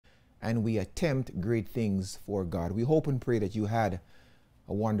and we attempt great things for God. We hope and pray that you had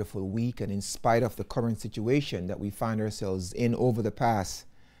a wonderful week, and in spite of the current situation that we find ourselves in over the past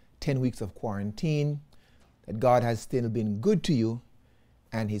 10 weeks of quarantine, that God has still been good to you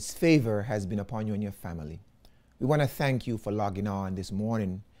and his favor has been upon you and your family. We want to thank you for logging on this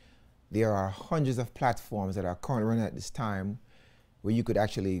morning. There are hundreds of platforms that are currently running at this time where you could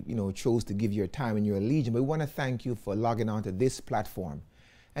actually, choose to give your time and your allegiance. But we want to thank you for logging on to this platform.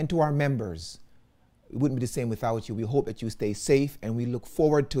 And to our members, it wouldn't be the same without you. We hope that you stay safe, and we look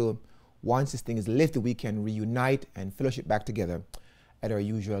forward to, once this thing is lifted, we can reunite and fellowship back together at our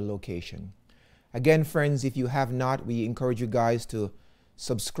usual location. Again, friends, if you have not, we encourage you guys to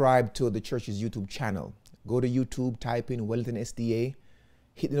subscribe to the church's YouTube channel. Go to YouTube, type in Wellington SDA,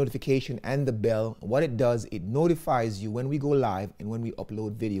 hit the notification and the bell. What it does, it notifies you when we go live and when we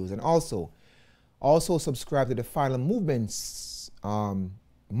upload videos. And also subscribe to the Final Movements,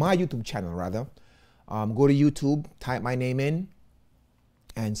 my YouTube channel rather. Go to YouTube, type my name in,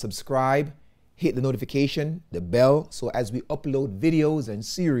 and subscribe. Hit the notification, the bell, so as we upload videos and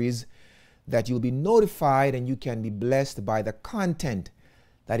series, that you'll be notified and you can be blessed by the content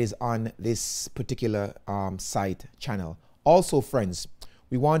that is on this particular site channel. Also, friends,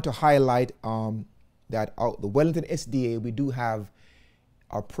 we want to highlight that the Wellington SDA, we do have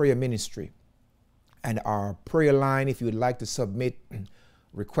our prayer ministry and our prayer line. If you would like to submit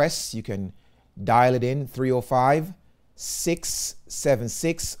requests, you can dial it in,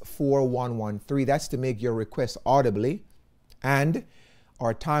 305-676-4113. That's to make your request audibly. And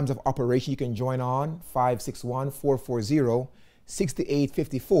our times of operation, you can join on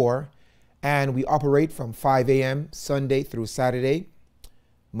 561-440-6854. And we operate from 5 a.m. Sunday through Saturday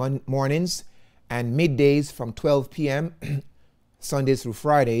mornings, and middays from 12 p.m. Sundays through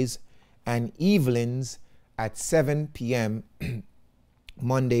Fridays, and evenings at 7 p.m.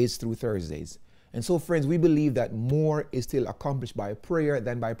 Mondays through Thursdays. And so, friends, we believe that more is still accomplished by prayer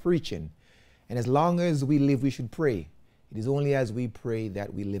than by preaching. And as long as we live, we should pray. It is only as we pray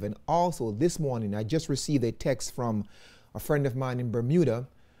that we live. And also this morning, I just received a text from a friend of mine in Bermuda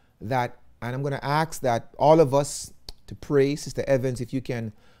and I'm going to ask that all of us to pray. Sister Evans, if you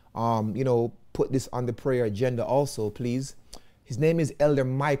can, put this on the prayer agenda also, please. His name is Elder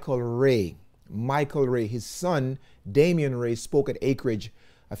Michael Ray. Michael Ray, his son, Damian Ray, spoke at Acreage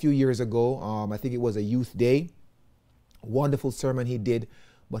a few years ago. I think it was a youth day. Wonderful sermon he did.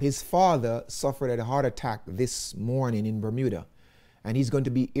 But his father suffered a heart attack this morning in Bermuda. And he's going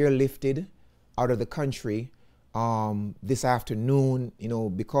to be airlifted out of the country this afternoon,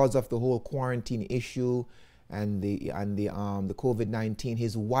 because of the whole quarantine issue and the COVID-19.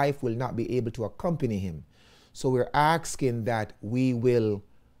 His wife will not be able to accompany him. So we're asking that you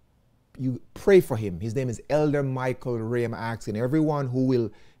pray for him. His name is Elder Michael Ray. I'm asking everyone who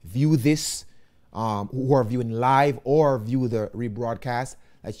will view this, who are viewing live or view the rebroadcast,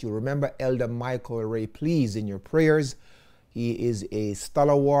 that you remember Elder Michael Ray, please, in your prayers. He is a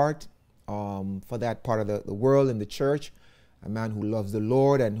stalwart for that part of the world in the church, a man who loves the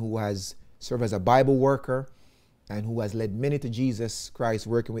Lord and who has served as a Bible worker and who has led many to Jesus Christ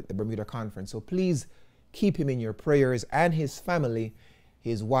working with the Bermuda Conference. So please keep him in your prayers, and his family,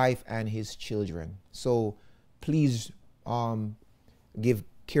 his wife and his children. So please give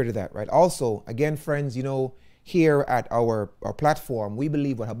care to that, right? Also, again, friends, here at our platform, we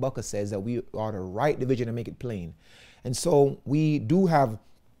believe what Habakkuk says, that we ought to write the vision and make it plain. And so we do have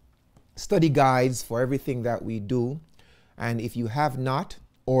study guides for everything that we do. And if you have not,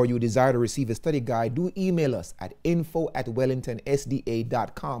 or you desire to receive a study guide, do email us at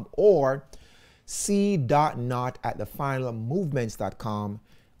info@wellingtonsda.com or c.knott@thefinalmovements.com.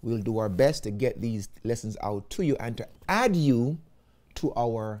 We'll do our best to get these lessons out to you and to add you to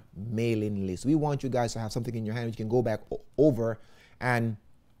our mailing list. We want you guys to have something in your hand you can go back over and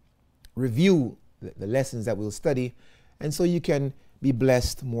review the lessons that we'll study, and so you can be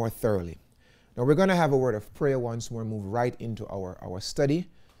blessed more thoroughly. Now we're going to have a word of prayer once more, move right into our study.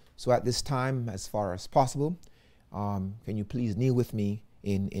 So at this time, as far as possible, can you please kneel with me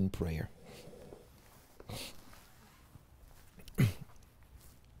in prayer?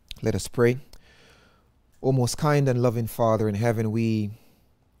 Let us pray. O most kind and loving Father in heaven, we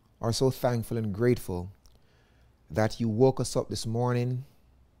are so thankful and grateful that you woke us up this morning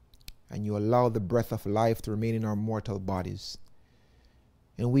and you allowed the breath of life to remain in our mortal bodies.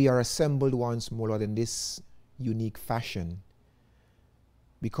 And we are assembled once more, Lord, in this unique fashion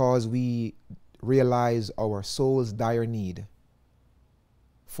because we realize our soul's dire need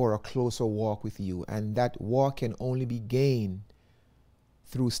for a closer walk with you. And that walk can only be gained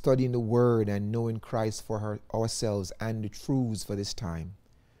through studying the Word and knowing Christ for ourselves and the truths for this time.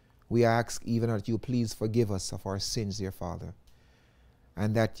 We ask even that you please forgive us of our sins, dear Father,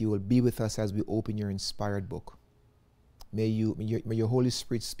 and that you will be with us as we open your inspired book. May your Holy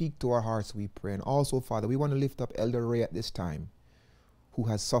Spirit speak to our hearts, we pray. And also, Father, we want to lift up Elder Ray at this time, who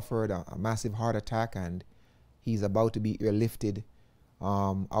has suffered a massive heart attack, and he's about to be airlifted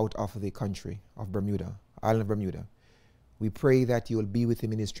out of the country of Bermuda, island of Bermuda. We pray that you will be with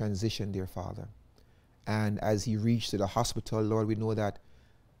him in his transition, dear Father. And as he reached the hospital, Lord, we know that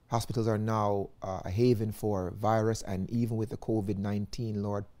hospitals are now a haven for virus, and even with the COVID-19,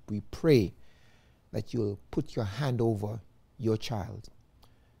 Lord, we pray that you'll put your hand over your child.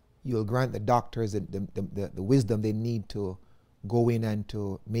 You'll grant the doctors the wisdom they need to go in and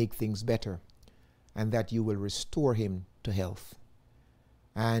to make things better, and that you will restore him to health.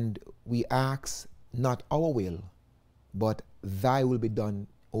 And we ask not our will, but thy will be done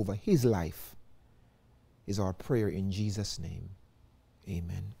over his life, is our prayer in Jesus' name.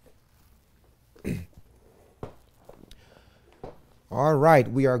 Amen. All right,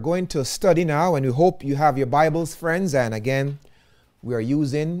 we are going to study now, and we hope you have your Bibles, friends. And again, we are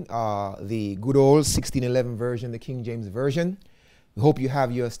using the good old 1611 version, the King James Version. We hope you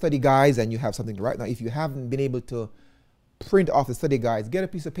have your study guides and you have something to write. Now, if you haven't been able to print off the study guides, get a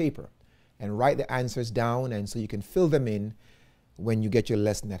piece of paper and write the answers down, and so you can fill them in when you get your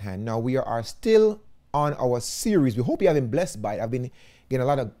lesson at hand. Now, we are still on our series. We hope you have been blessed by it. I've been getting a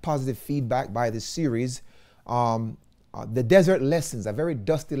lot of positive feedback by this series. The desert lessons, a very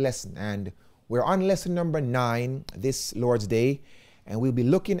dusty lesson, and we're on lesson number 9 this Lord's Day, and we'll be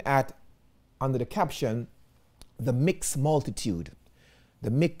looking at, under the caption, the mixed multitude.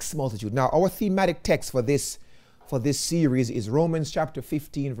 The mixed multitude. Now, our thematic text for this series is Romans chapter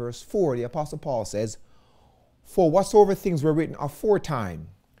 15, verse 4. The Apostle Paul says, "For whatsoever things were written aforetime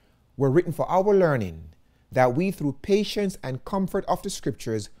were written for our learning, that we through patience and comfort of the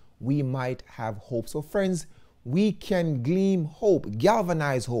scriptures we might have hope." So, friends, we can glean hope,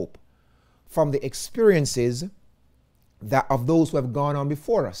 galvanize hope from the experiences of those who have gone on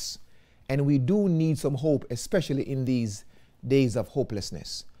before us. And we do need some hope, especially in these days of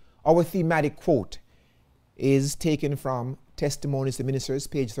hopelessness. Our thematic quote is taken from Testimonies to Ministers,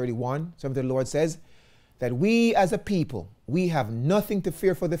 page 31. Something the Lord says, that we as a people, we have nothing to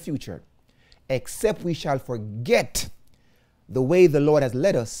fear for the future, except we shall forget the way the Lord has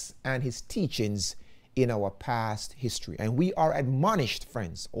led us and his teachings in our past history. And we are admonished,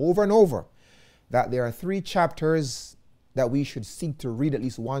 friends, over and over, that there are 3 chapters that we should seek to read at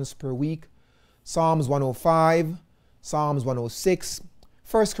least once per week. Psalms 105, Psalms 106,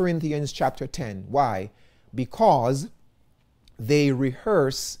 1 Corinthians chapter 10. Why? Because they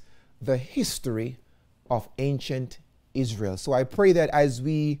rehearse the history of ancient Israel. So I pray that as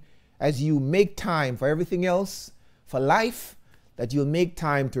you make time for everything else, for life, that you'll make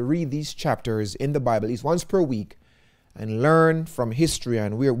time to read these chapters in the Bible at least once per week and learn from history.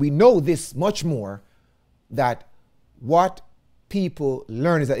 And we know this much more, that what people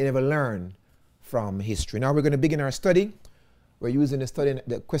learn is that they never learn from history. Now we're going to begin our study. We're using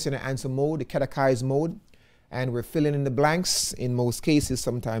the question and answer mode, the catechize mode, and we're filling in the blanks, in most cases,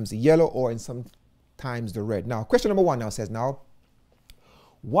 sometimes the yellow or in sometimes the red. Now, question number 1 now says,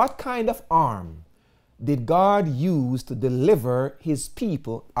 what kind of arm did God use to deliver his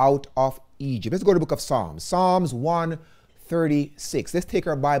people out of Egypt? Let's go to the book of Psalms. Psalms 136. Let's take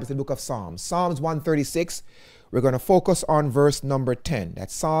our Bibles to the book of Psalms. Psalms 136. We're going to focus on verse number 10.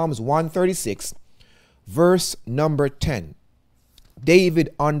 That's Psalms 136, verse number 10.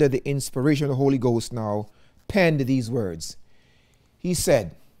 David, under the inspiration of the Holy Ghost, now penned these words. He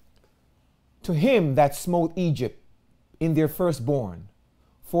said, "To him that smote Egypt in their firstborn,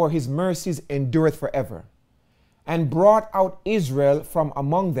 for his mercies endureth forever, and brought out Israel from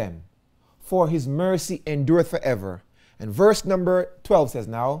among them, for his mercy endureth forever." And verse number 12 says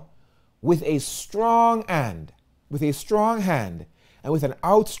now, with a strong hand, and with an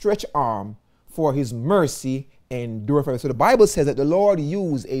outstretched arm, for his mercy endureth forever. So the Bible says that the Lord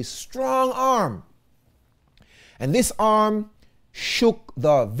used a strong arm, and this arm shook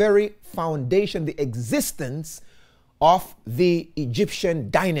the very foundation, the existence of the Egyptian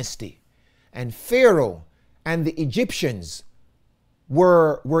dynasty. And Pharaoh and the Egyptians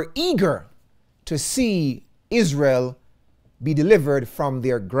were eager to see Israel be delivered from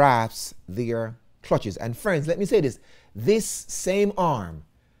their grasp, their clutches. And friends, let me say this. This same arm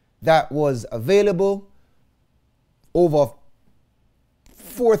that was available over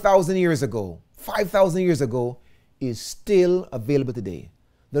 4,000 years ago, 5,000 years ago, is still available today.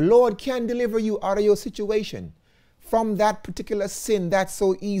 The Lord can deliver you out of your situation. from that particular sin that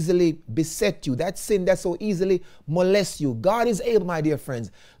so easily beset you, that sin that so easily molests you. God is able, my dear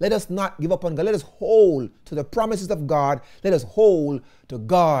friends. Let us not give up on God. Let us hold to the promises of God. Let us hold to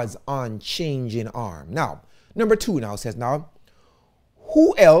God's unchanging arm. Now, number 2 now says, now,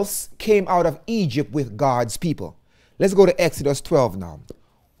 who else came out of Egypt with God's people? Let's go to Exodus 12 now.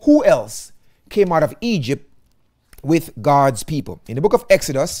 Who else came out of Egypt with God's people? In the book of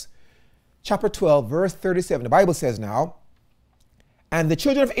Exodus, chapter 12, verse 37, the Bible says now, and the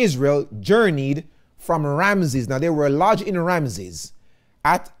children of Israel journeyed from Ramses. Now they were lodged in Ramses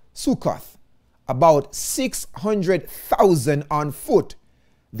at Succoth, about 600,000 on foot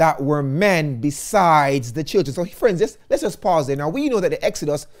that were men besides the children. So friends, let's just pause there. Now we know that the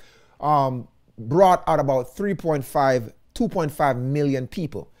Exodus brought out about 2.5 million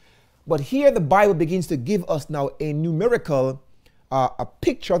people. But here the Bible begins to give us now a numerical a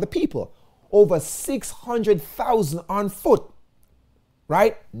picture of the people. Over 600,000 on foot,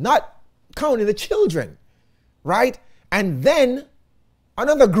 right? Not counting the children, right? And then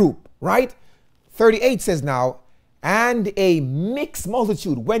another group, right? 38 says now, and a mixed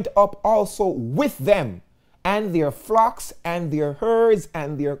multitude went up also with them, and their flocks and their herds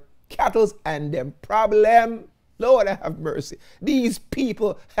and their cattle and them problem. Lord have mercy. These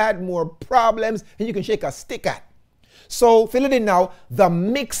people had more problems than you can shake a stick at. So, fill it in now. The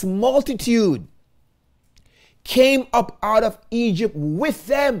mixed multitude came up out of Egypt with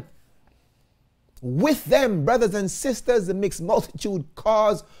them. With them, brothers and sisters, the mixed multitude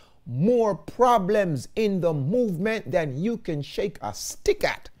caused more problems in the movement than you can shake a stick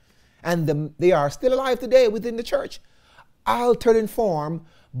at. And they are still alive today within the church. Altered in form,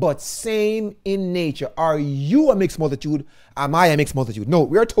 but same in nature. Are you a mixed multitude? Am I a mixed multitude? No,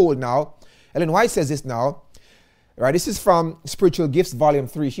 we are told now. Ellen White says this now. Right, this is from Spiritual Gifts, Volume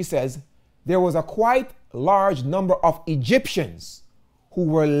 3. She says, there was a quite large number of Egyptians who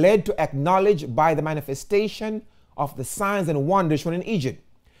were led to acknowledge by the manifestation of the signs and wonders shown in Egypt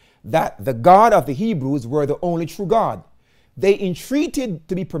that the God of the Hebrews were the only true God. They entreated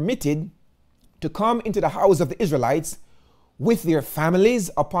to be permitted to come into the house of the Israelites with their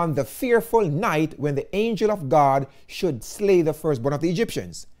families upon the fearful night when the angel of God should slay the firstborn of the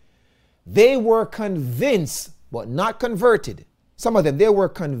Egyptians. They were convinced, but not converted. Some of them, they were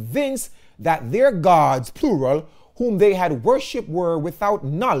convinced that their gods, plural, whom they had worshipped were without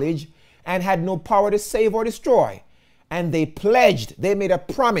knowledge and had no power to save or destroy. And they pledged, they made a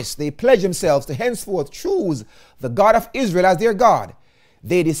promise, they pledged themselves to henceforth choose the God of Israel as their God.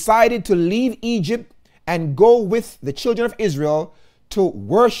 They decided to leave Egypt and go with the children of Israel to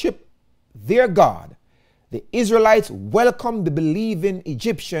worship their God. The Israelites welcomed the believing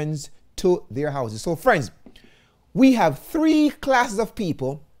Egyptians to their houses. So friends, we have 3 classes of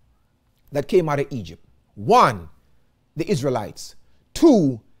people that came out of Egypt. 1, the Israelites.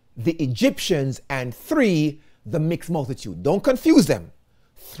 2, the Egyptians. And 3, the mixed multitude. Don't confuse them.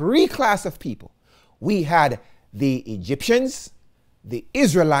 3 classes of people. We had the Egyptians, the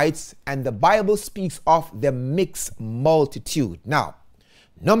Israelites, and the Bible speaks of the mixed multitude. Now,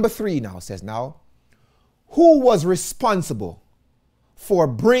 number 3 now says now, who was responsible for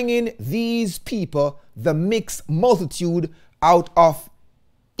bringing these people, the mixed multitude, out of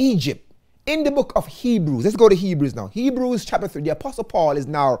Egypt? In the book of Hebrews, let's go to Hebrews now. Hebrews chapter 3, the Apostle Paul is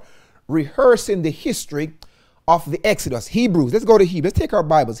now rehearsing the history of the Exodus. Hebrews, let's go to Hebrews. Let's take our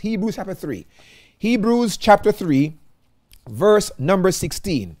Bibles. Hebrews chapter 3. Hebrews chapter 3, verse number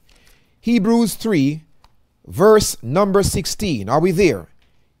 16. Hebrews 3, verse number 16. Are we there?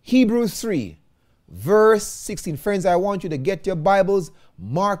 Hebrews 3, verse 16. Friends, I want you to get your Bibles,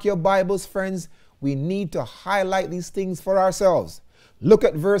 mark your Bibles, friends. We need to highlight these things for ourselves. Look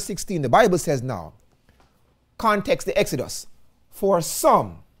at verse 16. The Bible says now, context the Exodus. For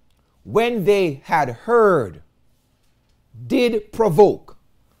some, when they had heard, did provoke.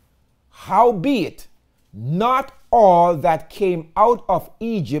 Howbeit, not all that came out of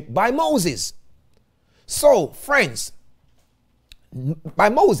Egypt by Moses. So, friends, by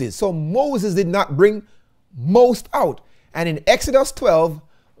Moses. So Moses did not bring most out. And in Exodus 12,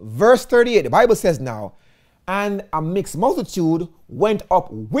 verse 38, the Bible says now, and a mixed multitude went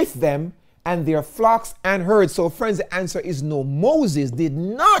up with them and their flocks and herds. So friends, the answer is no. Moses did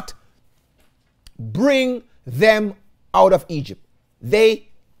not bring them out of Egypt. They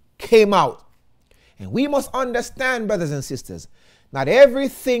came out. And we must understand, brothers and sisters, not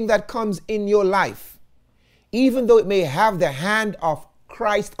everything that comes in your life, even though it may have the hand of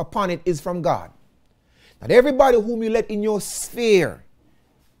Christ upon it, is from God. Not everybody whom you let in your sphere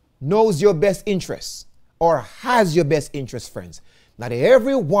knows your best interests or has your best interests, friends. Not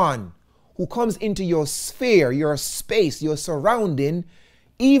everyone who comes into your sphere, your space, your surrounding,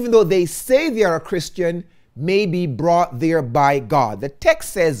 even though they say they are a Christian, may be brought there by God. The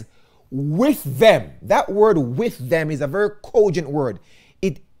text says, with them. That word with them is a very cogent word.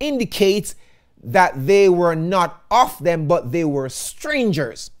 It indicates that they were not of them, but they were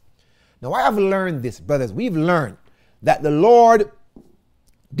strangers. Now, I have learned this, brothers. We've learned that the Lord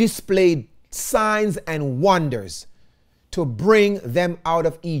displayed signs and wonders to bring them out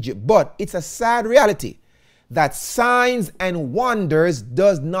of Egypt. But it's a sad reality that signs and wonders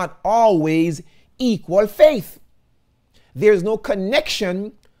does not always equal faith. There's no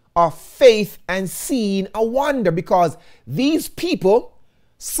connection of faith and seeing a wonder, because these people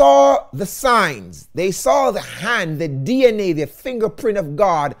saw the signs. They saw the hand, the DNA, the fingerprint of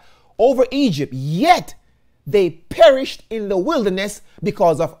God over Egypt, yet they perished in the wilderness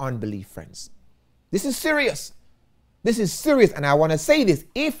because of unbelief, friends. This is serious. This is serious, and I want to say this.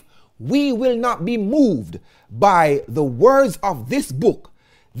 If we will not be moved by the words of this book,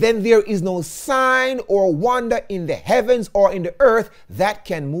 then there is no sign or wonder in the heavens or in the earth that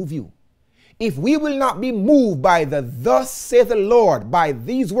can move you. If we will not be moved by the thus saith the Lord, by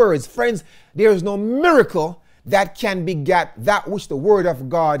these words, friends, there is no miracle that can beget that which the word of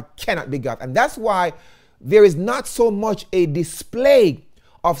God cannot beget. And that's why there is not so much a display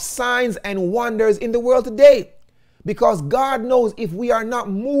of signs and wonders in the world today. Because God knows if we are not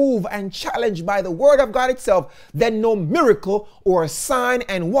moved and challenged by the word of God itself, then no miracle or sign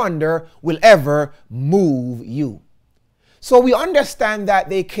and wonder will ever move you. So we understand that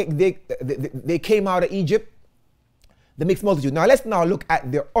they came out of Egypt, the mixed multitude. Now let's look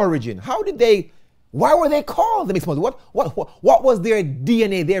at their origin. Why were they called the mixed multitude? What was their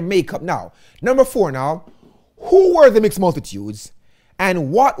DNA, their makeup? Now, number 4 now, who were the mixed multitudes?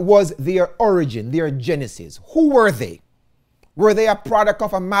 And what was their origin, their genesis? Who were they? Were they a product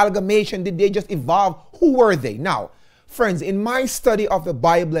of amalgamation? Did they just evolve? Who were they? Now, friends, in my study of the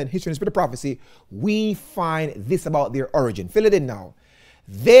Bible and history and spirit of prophecy, we find this about their origin. Fill it in now.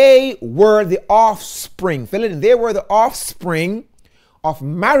 They were the offspring. Fill it in. They were the offspring of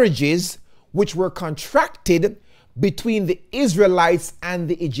marriages which were contracted between the Israelites and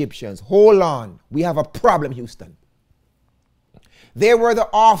the Egyptians. Hold on. We have a problem, Houston. They were the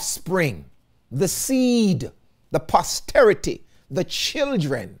offspring, the seed, the posterity, the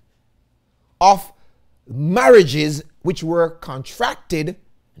children of marriages which were contracted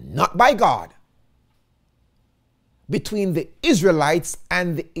not by God between the Israelites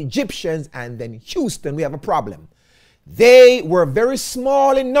and the Egyptians. And then Houston, we have a problem. They were very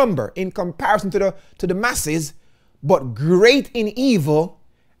small in number in comparison to the masses, but great in evil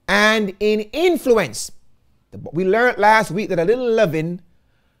and in influence. We learned last week that a little leaven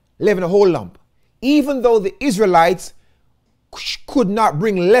leavened a whole lump. Even though the Israelites could not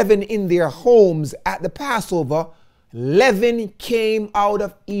bring leaven in their homes at the Passover, leaven came out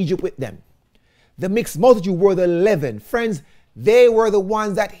of Egypt with them. The mixed multitude were the leaven. Friends, they were the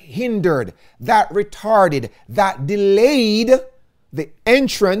ones that hindered, that retarded, that delayed the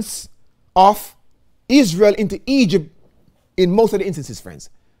entrance of Israel into Egypt in most of the instances, friends.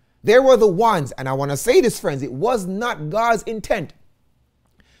 They were the ones, and I want to say this, friends, it was not God's intent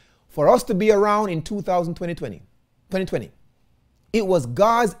for us to be around in 2020. It was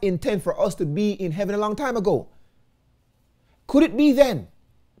God's intent for us to be in heaven a long time ago. Could it be then,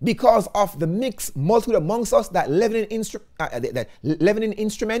 because of the mixed multitude amongst us, that leavening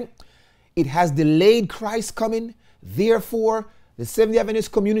instrument, it has delayed Christ's coming? Therefore, the Seventh-day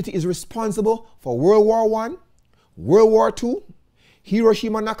Adventist community is responsible for World War I, World War II,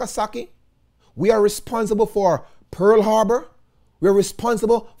 Hiroshima, Nagasaki. We are responsible for Pearl Harbor. We are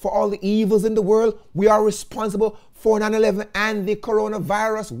responsible for all the evils in the world. We are responsible for 9/11 and the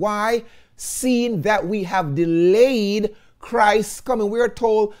coronavirus. Why? Seeing that we have delayed Christ's coming. We are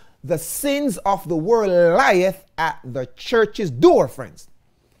told the sins of the world lieth at the church's door, friends.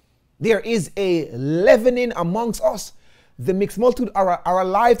 There is a leavening amongst us. The mixed multitude are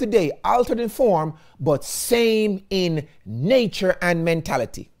alive today, altered in form, but same in nature and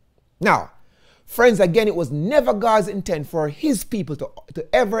mentality. Now, friends, again, it was never God's intent for his people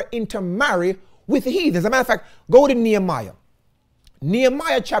to ever intermarry with the heathen. As a matter of fact, go to Nehemiah.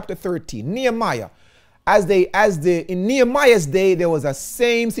 Nehemiah chapter 13. Nehemiah. In Nehemiah's day, there was a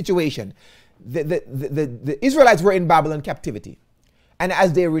same situation. The Israelites were in Babylon captivity. And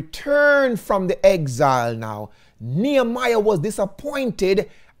as they returned from the exile now, Nehemiah was disappointed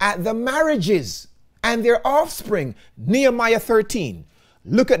at the marriages and their offspring. Nehemiah 13.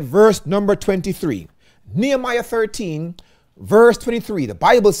 Look at verse number 23. Nehemiah 13, verse 23. The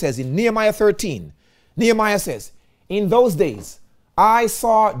Bible says in Nehemiah 13, Nehemiah says, "In those days I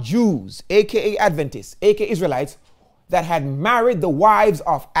saw Jews, aka Adventists, aka Israelites, that had married the wives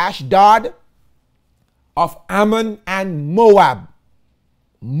of Ashdod, of Ammon, and Moab.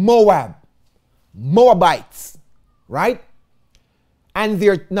 Moabites, right? And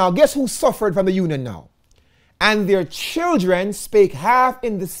now guess who suffered from the union now? And their children spake half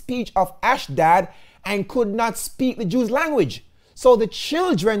in the speech of Ashdod and could not speak the Jews' language. So the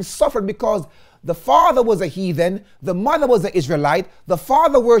children suffered because the father was a heathen, the mother was an Israelite, the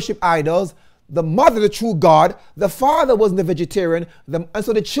father worshipped idols, the mother the true God, the father wasn't a vegetarian, and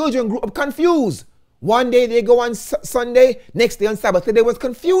so the children grew up confused. One day they go on Sunday, next day on Sabbath. So there was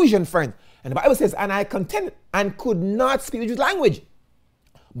confusion, friends. And the Bible says, and I contended and could not speak the Jews' language,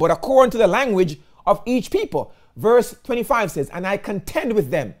 but according to the language of each people. Verse 25 says, and I contend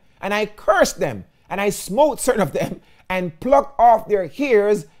with them, and I cursed them, and I smote certain of them, and plucked off their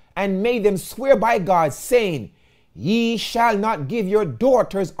hairs, and made them swear by God, saying, ye shall not give your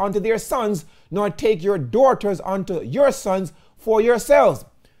daughters unto their sons, nor take your daughters unto your sons for yourselves.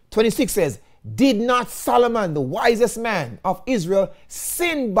 26 says, did not Solomon, the wisest man of Israel,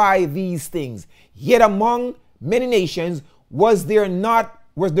 sin by these things? Yet among many nations was there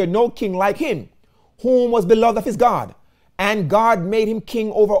no king like him, whom was beloved of his God, and God made him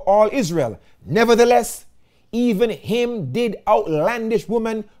king over all Israel. Nevertheless, even him did outlandish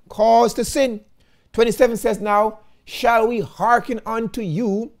woman cause to sin. 27 says, now shall we hearken unto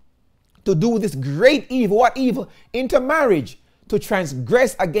you to do this great evil? What evil? Intermarriage, to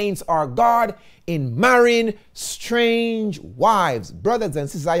transgress against our God in marrying strange wives. Brothers and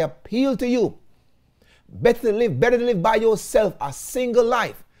sisters, I appeal to you. Better to live by yourself a single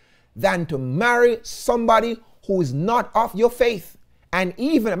life than to marry somebody who is not of your faith. And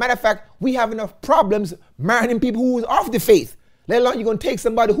even, a matter of fact, we have enough problems marrying people who is of the faith. Let alone you're going to take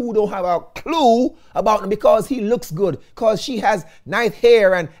somebody who don't have a clue about them because he looks good, because she has nice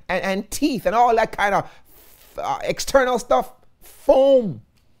hair and teeth and all that kind of external stuff. Foam.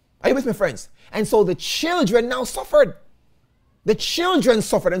 Are you with me, friends? And so the children now suffered. The children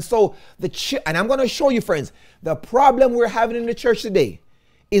suffered. And so and I'm going to show you, friends, the problem we're having in the church today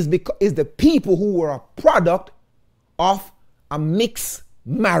is the people who were a product of a mixed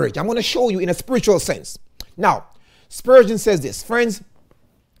marriage. I'm going to show you in a spiritual sense. Now, Spurgeon says this, friends,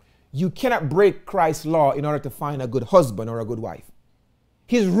 you cannot break Christ's law in order to find a good husband or a good wife.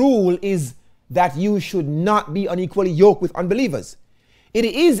 His rule is that you should not be unequally yoked with unbelievers. It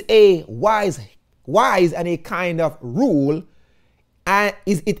is a wise and a kind of rule, and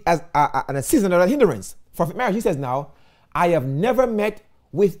is it as an assistance or a hindrance for marriage. He says now, I have never met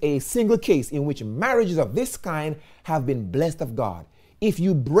with a single case in which marriages of this kind have been blessed of God. If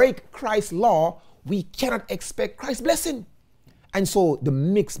you break Christ's law, we cannot expect Christ's blessing. And so the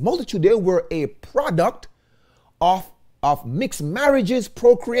mixed multitude, they were a product of mixed marriages,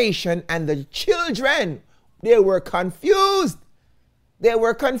 procreation, and the children, they were confused. They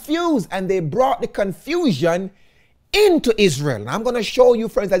were confused, and they brought the confusion into Israel. And I'm going to show you,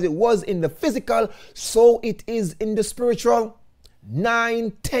 friends, as it was in the physical, so it is in the spiritual.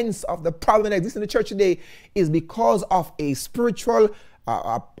 9/10 of the problem that exists in the church today is because of a spiritual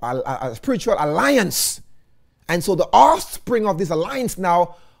alliance. And so the offspring of this alliance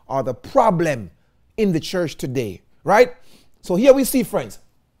now are the problem in the church today, right? So here we see, friends,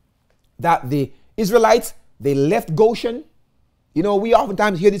 that the Israelites, they left Goshen. You know, we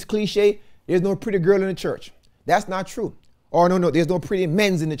oftentimes hear this cliche, there's no pretty girl in the church. That's not true. Or no, there's no pretty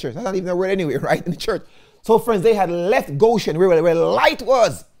men's in the church. That's not even a word anyway, right, in the church. So, friends, they had left Goshen, where light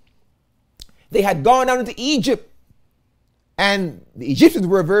was. They had gone down into Egypt. And the Egyptians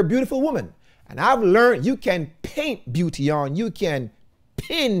were a very beautiful woman. And I've learned you can paint beauty on, you can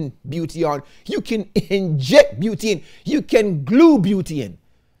pin beauty on, you can inject beauty in, you can glue beauty in.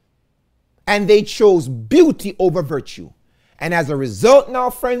 And they chose beauty over virtue. And as a result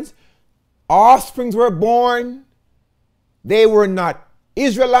now, friends, offsprings were born. They were not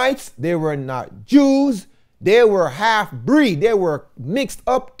Israelites, they were not Jews, they were half-breed. They were mixed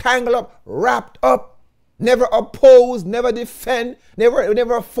up, tangled up, wrapped up, never opposed, never defend,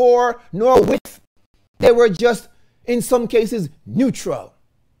 never for nor with. They were just, in some cases, neutral.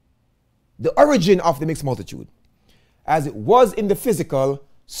 The origin of the mixed multitude. As it was in the physical,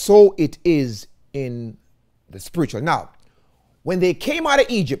 so it is in the spiritual. Now, when they came out of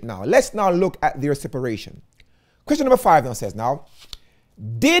Egypt now, let's now look at their separation. Question number 5 now says, now,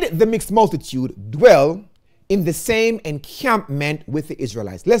 did the mixed multitude dwell in the same encampment with the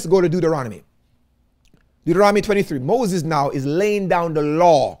Israelites? Let's go to Deuteronomy. Deuteronomy 23. Moses now is laying down the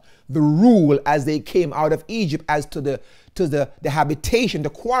law, the rule as they came out of Egypt as to the habitation, the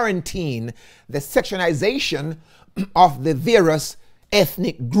quarantine, the sectionization of the various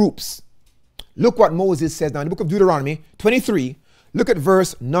ethnic groups. Look what Moses says now in the book of Deuteronomy 23. Look at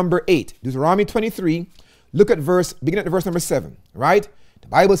verse number 8. Deuteronomy 23. Look at begin at verse number 7, right? The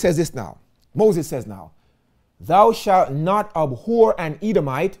Bible says this now. Moses says now, thou shalt not abhor an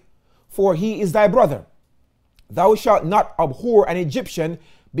Edomite, for he is thy brother. Thou shalt not abhor an Egyptian,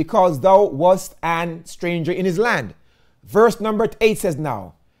 because thou wast an stranger in his land. Verse number 8 says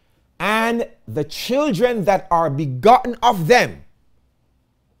now, and the children that are begotten of them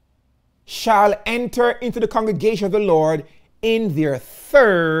shall enter into the congregation of the Lord in their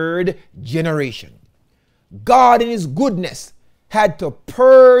third generation. God in his goodness had to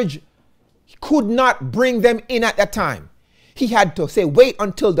purge, he could not bring them in at that time. He had to say, wait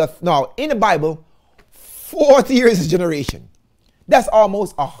until now in the Bible, 40 years is generation. That's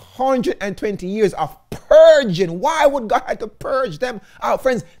almost 120 years of purging. Why would God have to purge them out?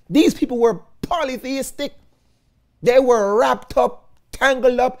 Friends, these people were polytheistic. They were wrapped up,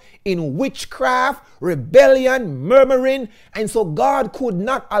 tangled up in witchcraft, rebellion, murmuring. And so God could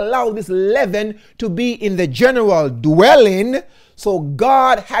not allow this leaven to be in the general dwelling. So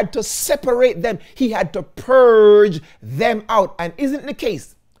God had to separate them. He had to purge them out. And isn't it the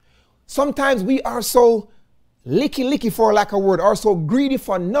case? Sometimes we are so licky for lack of a word, are so greedy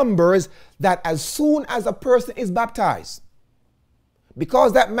for numbers that as soon as a person is baptized,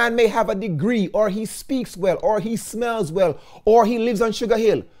 because that man may have a degree, or he speaks well, or he smells well, or he lives on Sugar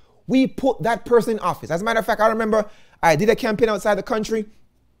Hill, we put that person in office. As a matter of fact, I remember I did a campaign outside the country,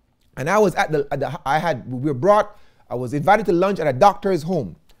 and I was I was invited to lunch at a doctor's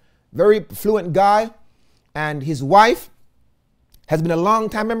home. Very fluent guy, and his wife has been a long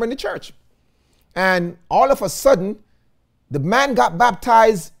time member in the church. And all of a sudden, the man got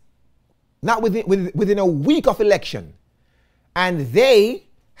baptized not within a week of election. And they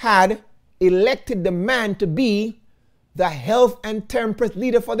had elected the man to be the health and temperance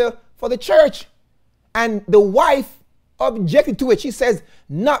leader for the church. And the wife objected to it. She says,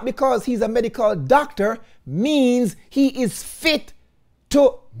 not because he's a medical doctor means he is fit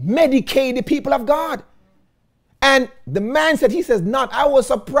to medicate the people of God. And the man said, he says, not. I was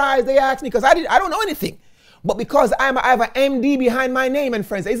surprised they asked me because I don't know anything. But because I have an MD behind my name, and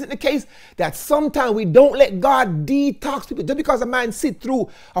friends, isn't it the case that sometimes we don't let God detox people? Just because a man sit through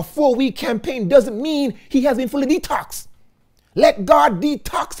a 4-week campaign doesn't mean he has been fully detoxed. Let God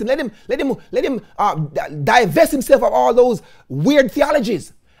detox him. Let him divest himself of all those weird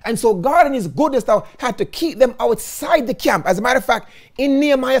theologies. And so God in his goodness now had to keep them outside the camp. As a matter of fact, in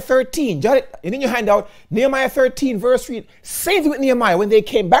Nehemiah 13, jot it in your handout, Nehemiah 13 verse 3, same thing with Nehemiah. When they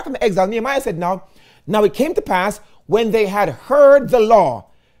came back from the exile, Nehemiah said, now it came to pass when they had heard the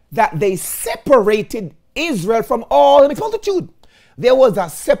law that they separated Israel from all the mixed multitude. There was a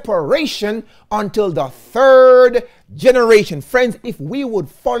separation until the third generation. Friends, if we would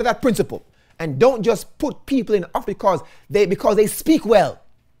follow that principle and don't just put people in office because they speak well,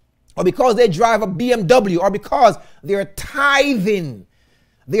 or because they drive a BMW, or because they're tithing,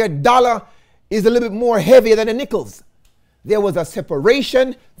 their dollar is a little bit more heavier than the nickels. There was a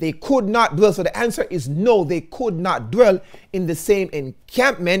separation. They could not dwell. So the answer is no, they could not dwell in the same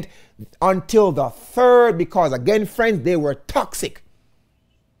encampment until the third, because again, friends, they were toxic.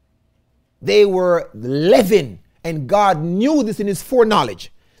 They were leaven, and God knew this in his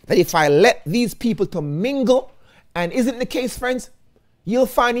foreknowledge, that if I let these people to mingle, and isn't the case, friends? You'll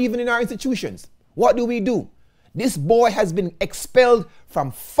find even in our institutions. What do? This boy has been expelled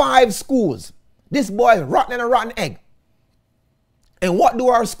from 5 schools. This boy is rotten and a rotten egg. And what do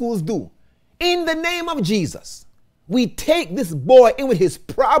our schools do? In the name of Jesus, we take this boy in with his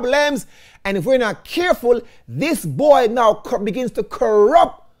problems, and if we're not careful, this boy now begins to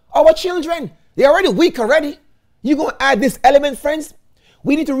corrupt our children. They're already weak already. You're going to add this element, friends?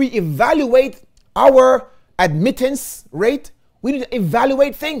 We need to reevaluate our admittance rate. We need to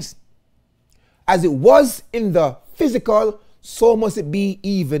evaluate things. As it was in the physical, so must it be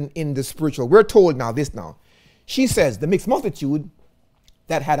even in the spiritual. We're told now this now. She says the mixed multitude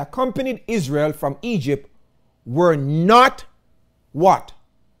that had accompanied Israel from Egypt were not what?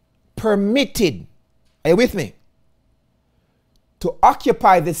 Permitted. Are you with me? To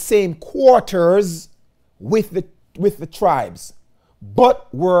occupy the same quarters with the tribes,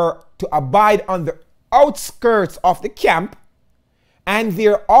 but were to abide on the outskirts of the camp. And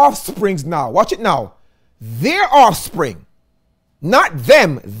their offsprings now, watch it now, their offspring, not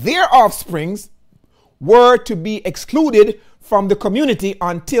them, their offsprings were to be excluded from the community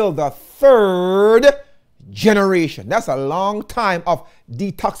until the third generation. That's a long time of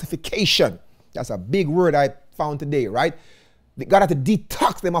detoxification. That's a big word I found today, right? God had to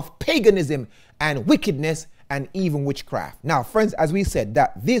detox them of paganism and wickedness and even witchcraft. Now, friends, as we said,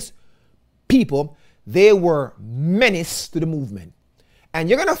 that these people, they were menace to the movement. And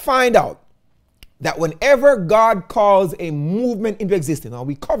you're going to find out that whenever God calls a movement into existence, now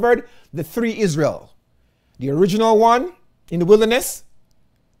we covered the three Israel. The original one in the wilderness,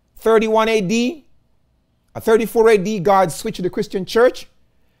 31 AD, 34 AD, God switched to the Christian church.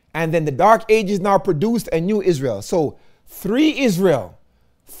 And then the Dark Ages now produced a new Israel. So 3 Israel,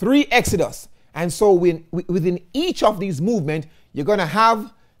 3 Exodus. And so within each of these movements, you're going to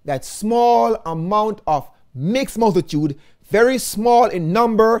have that small amount of mixed multitude, very small in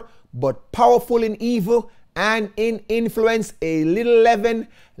number, but powerful in evil and in influence. A little leaven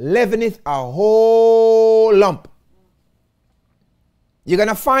leaveneth a whole lump. You're going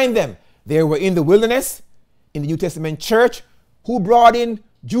to find them. They were in the wilderness, in the New Testament church. Who brought in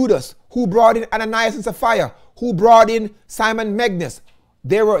Judas? Who brought in Ananias and Sapphira? Who brought in Simon Magus?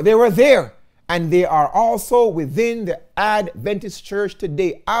 They were there. And they are also within the Adventist church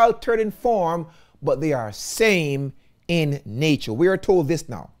today, altered in form, but they are same in nature. We are told this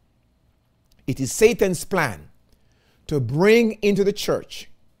now. It is Satan's plan to bring into the church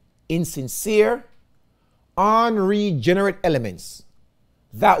insincere, unregenerate elements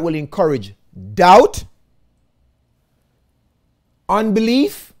that will encourage doubt,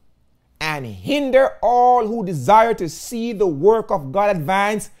 unbelief, and hinder all who desire to see the work of God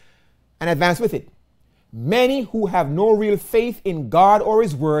advance and advance with it. Many who have no real faith in God or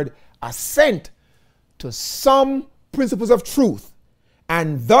His Word are sent to some principles of truth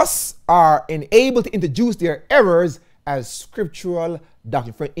and thus are enabled to introduce their errors as scriptural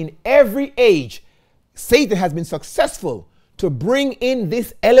doctrine. For in every age, Satan has been successful to bring in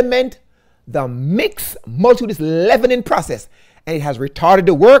this element, the mixed multitude, this leavening process, and it has retarded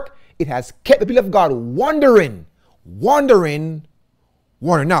the work. It has kept the people of God wondering.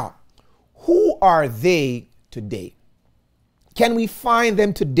 Now, who are they today? Can we find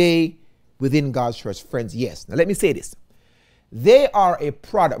them today within God's church? Friends, yes. Now let me say this. They are a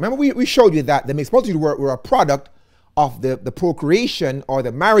product. Remember we showed you that the mixed multitude were a product of the procreation or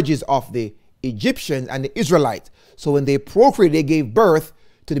the marriages of the Egyptians and the Israelites. So when they procreated, they gave birth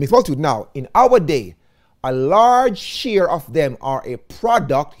to the mixed multitude. Now, in our day, a large share of them are a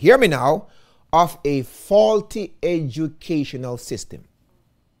product, hear me now, of a faulty educational system.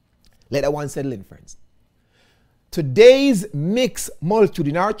 Let that one settle in, friends. Today's mixed multitude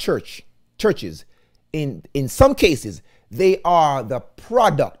in our churches, in some cases, they are the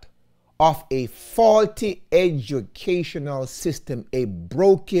product of a faulty educational system, a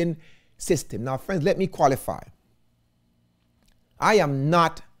broken system. Now, friends, let me qualify. I am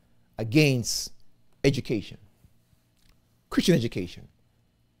not against education, Christian education.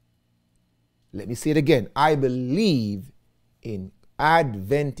 Let me say it again. I believe in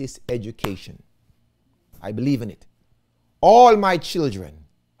Adventist education. I believe in it. All my children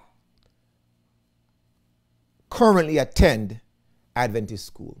currently attend Adventist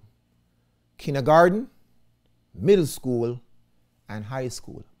school. Kindergarten, middle school, and high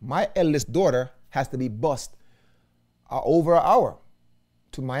school. My eldest daughter has to be bused over an hour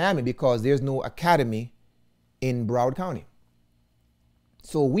to Miami because there's no academy in Broward County.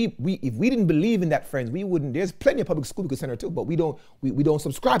 So if we didn't believe in that, friends, we wouldn't. There's plenty of public school we could send her to, but we don't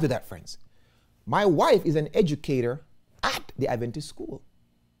subscribe to that, friends. My wife is an educator at the Adventist school.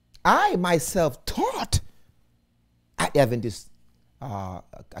 I myself taught at the Adventist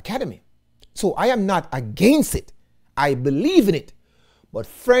academy. So I am not against it. I believe in it. But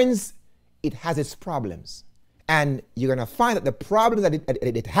friends, it has its problems. And you're going to find that the problem that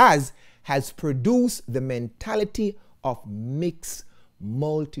it has produced the mentality of mixed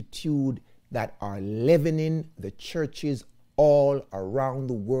multitude that are leavening the churches all around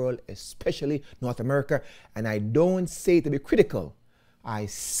the world, especially North America. And I don't say it to be critical. I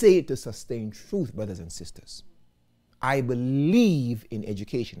say it to sustain truth, brothers and sisters. I believe in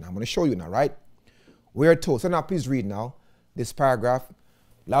education. I'm going to show you now, right? We're told. So now please read now this paragraph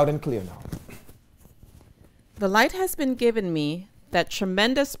loud and clear now. The light has been given me that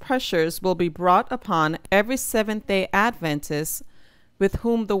tremendous pressures will be brought upon every Seventh-day Adventist with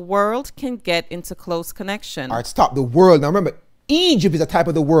whom the world can get into close connection. All right, stop. The world. Now remember, Egypt is a type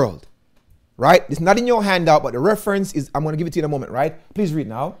of the world, right? It's not in your handout, but the reference is, I'm going to give it to you in a moment, right? Please read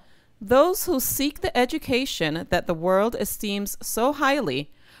now. Those who seek the education that the world esteems so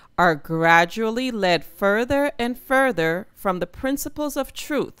highly are gradually led further and further from the principles of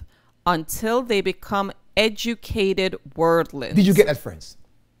truth until they become educated worldlings. Did you get that, friends?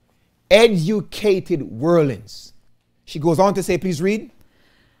 Educated worldlings. She goes on to say, please read.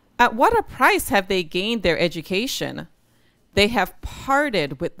 At what a price have they gained their education? They have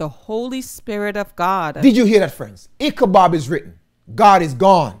parted with the Holy Spirit of God. Did you hear that, friends? Ichabod is written. God is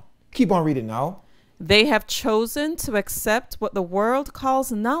gone. Keep on reading now. They have chosen to accept what the world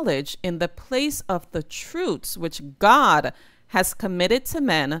calls knowledge in the place of the truths which God has committed to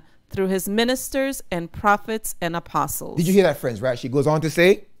men through his ministers and prophets and apostles. Did you hear that, friends? Right? She goes on to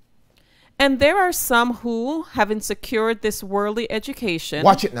say, and there are some who, having secured this worldly education,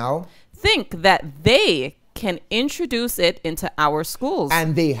 watch it now, think that they can introduce it into our schools.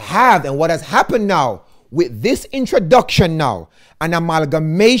 And they have. And what has happened now with this introduction now, an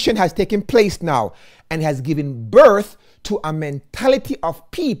amalgamation has taken place now and has given birth to a mentality of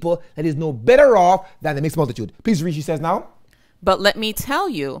people that is no better off than the mixed multitude. Please read, she says now. But let me tell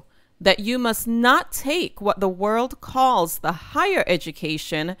you that you must not take what the world calls the higher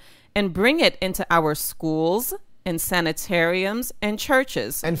education and bring it into our schools and sanitariums and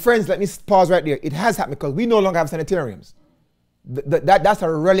churches. And friends, let me pause right there. It has happened because we no longer have sanitariums. That's a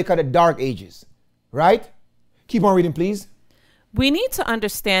relic of the dark ages, right? Keep on reading, please. We need to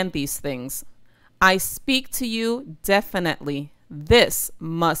understand these things. I speak to you definitely. This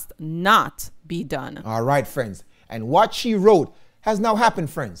must not be done. All right, friends. And what she wrote has now happened,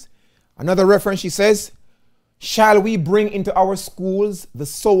 friends. Another reference, she says, shall we bring into our schools the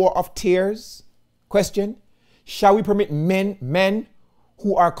sower of tears? Question. Shall we permit men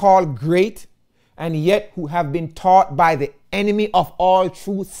who are called great and yet who have been taught by the enemy of all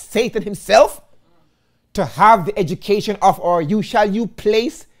truth, Satan himself, to have the education of our youth? Shall you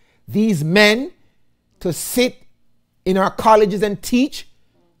place these men to sit in our colleges and teach?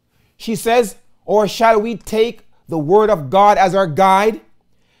 She says, or shall we take the word of God as our guide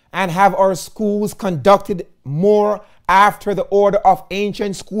and have our schools conducted more after the order of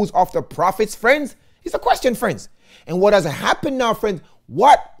ancient schools of the prophets, friends? It's a question, friends. And what has happened now, friends,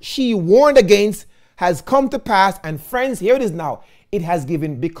 what she warned against has come to pass. And friends, here it is now. It has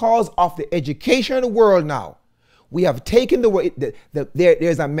given, because of the education of the world now, we have taken the way,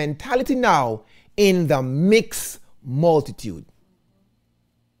 there's a mentality now in the mixed multitude.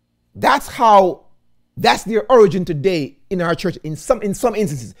 That's their origin today in our church in some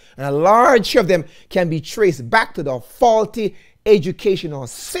instances. And a large share of them can be traced back to the faulty educational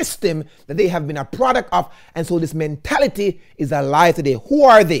system that they have been a product of. And so this mentality is alive today. Who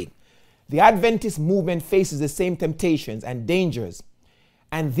are they? The Adventist movement faces the same temptations and dangers,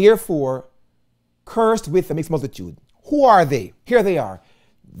 and therefore cursed with the mixed multitude. Who are they? Here they are.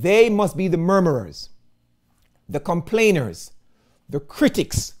 They must be the murmurers, the complainers, the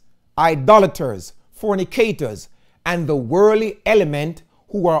critics, idolaters, fornicators, and the worldly element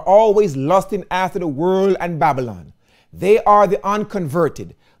who are always lusting after the world and Babylon. They are the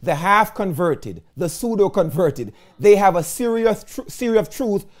unconverted, the half-converted, the pseudo-converted. They have a serious of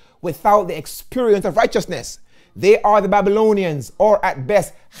truth without the experience of righteousness. They are the Babylonians, or at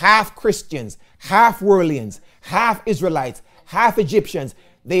best, half-Christians, half-Worldlians, half-Israelites, half-Egyptians.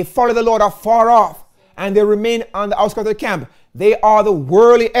 They follow the Lord afar off, and they remain on the outskirts of the camp. They are the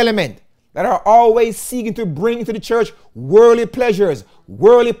worldly element that are always seeking to bring into the church worldly pleasures,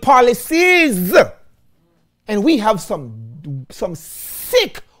 worldly policies. And we have some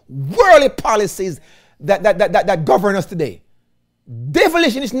sick worldly policies that govern us today.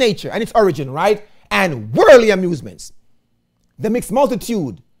 Devilish in its nature and its origin, right? And worldly amusements. The mixed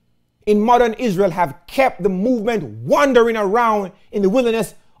multitude in modern Israel have kept the movement wandering around in the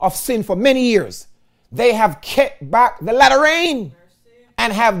wilderness of sin for many years. They have kept back the latter rain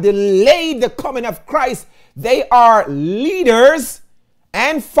and have delayed the coming of Christ. They are leaders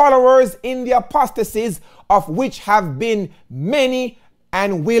and followers in the apostasies, of which have been many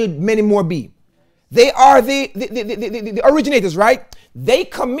and will many more be. They are the originators, right? They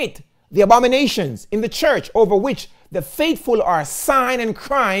commit the abominations in the church over which the faithful are sighing and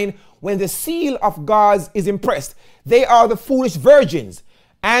crying when the seal of God is impressed. They are the foolish virgins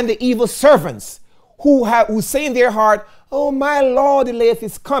and the evil servants who say in their heart, oh, my Lord delayeth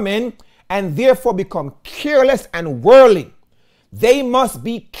his coming, and therefore become careless and worldly. They must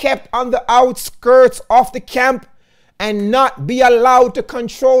be kept on the outskirts of the camp and not be allowed to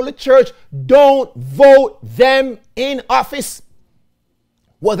control the church. Don't vote them in office.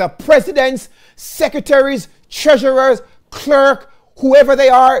 Whether presidents, secretaries, treasurers, clerk, whoever they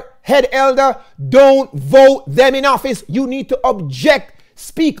are, head elder, don't vote them in office. You need to object,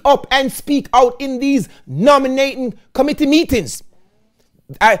 speak up and speak out in these nominating committee meetings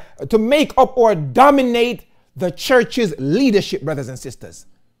to make up or dominate the church's leadership, brothers and sisters.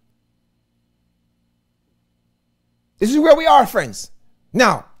 This is where we are, friends.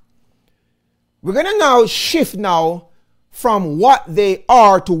 Now, we're going to now shift now from what they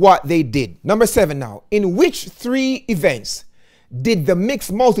are to what they did. Number 7 now. In which 3 events did the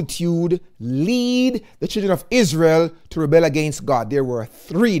mixed multitude lead the children of Israel to rebel against God? There were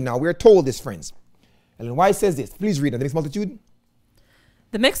 3 now. We're told this, friends. Ellen White says this. Please read on the mixed multitude.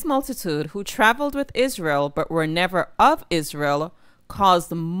 The mixed multitude who traveled with Israel but were never of Israel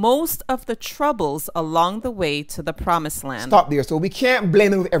caused most of the troubles along the way to the promised land. Stop there. So we can't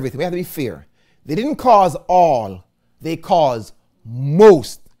blame them with everything. We have to be fair. They didn't cause all. They caused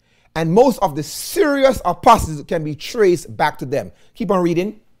most. And most of the serious apostasy can be traced back to them. Keep on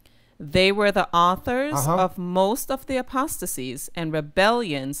reading. They were the authors of most of the apostasies and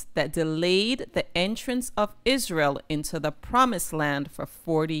rebellions that delayed the entrance of Israel into the promised land for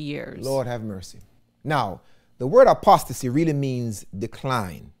 40 years. Lord have mercy. Now, the word apostasy really means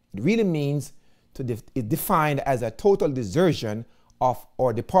decline. It really means it's defined as a total desertion of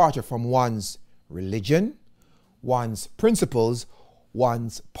or departure from one's religion, one's principles,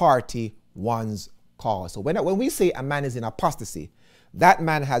 one's party, one's cause. So when we say a man is in apostasy, that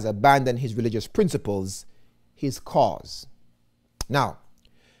man has abandoned his religious principles, his cause. Now,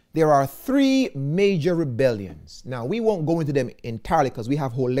 there are 3 major rebellions. Now, we won't go into them entirely because we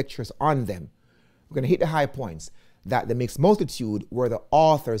have whole lectures on them. We're going to hit the high points that the mixed multitude were the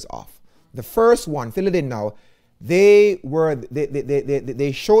authors of. The first one, fill it in now, they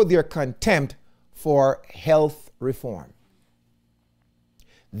showed their contempt for health reform.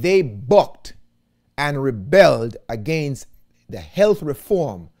 They bucked and rebelled against the health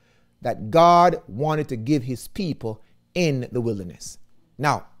reform that God wanted to give his people in the wilderness.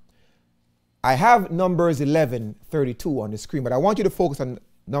 Now, I have Numbers 11:32 on the screen, but I want you to focus on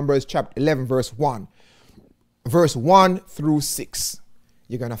Numbers chapter 11, verse 1. Verse 1 through 6.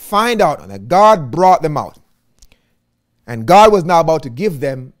 You're going to find out that God brought them out. And God was now about to give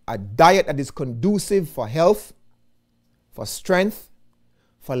them a diet that is conducive for health, for strength,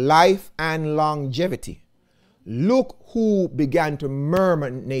 for life, and longevity. Look who began to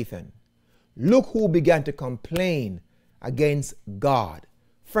murmur, Nathan. Look who began to complain against God.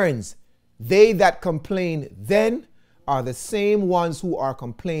 Friends, they that complained then are the same ones who are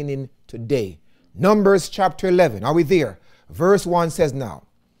complaining today. Numbers chapter 11. Are we there? Verse 1 says now,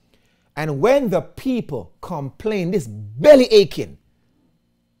 and when the people complain, this belly aching,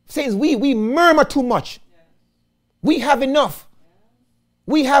 says we murmur too much. We have enough.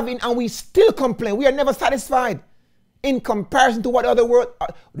 We have and we still complain. We are never satisfied in comparison to what the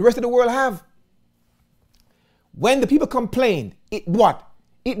rest of the world have. When the people complained, it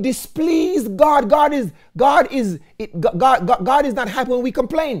displeased God. God is not happy when we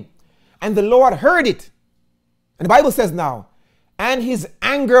complain. And the Lord heard it. And the Bible says now, and his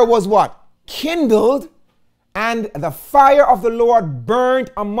anger was what? Kindled, and the fire of the Lord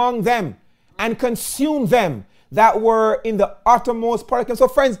burned among them and consumed them that were in the uttermost part of them. So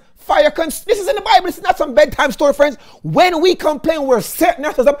friends, this is in the Bible. This is not some bedtime story, friends. When we complain, we're setting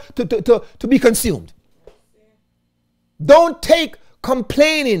ourselves up to be consumed. Don't take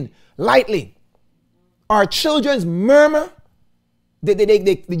complaining lightly. Our children's murmur.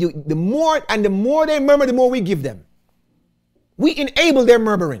 The more they murmur, the more we give them. We enable their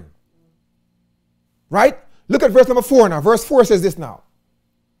murmuring. Right? Look at verse number 4 now. Verse 4 says this now.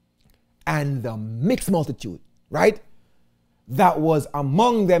 And the mixed multitude, right, that was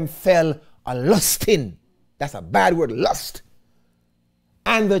among them fell a lusting. That's a bad word, lust.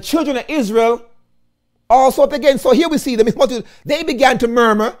 And the children of Israel also up again. So here we see the mixed multitude. They began to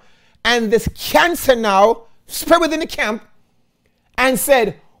murmur, and this cancer now spread within the camp and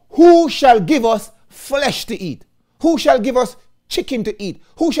said, who shall give us flesh to eat? Who shall give us chicken to eat?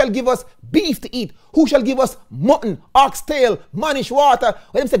 Who shall give us beef to eat? Who shall give us mutton, oxtail, mannish water?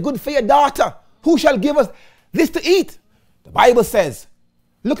 When them say good for your daughter. Who shall give us this to eat? The Bible says,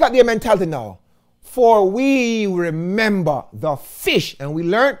 look at their mentality now. For we remember the fish. And we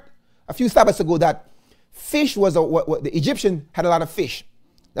learned a few Sabbaths ago that fish was what the Egyptian had a lot of fish.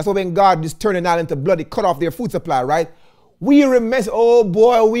 That's why when God just turned the Nile into blood, he cut off their food supply, right? We remember, oh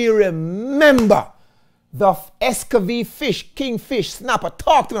boy, we remember the escovy fish, kingfish, snapper,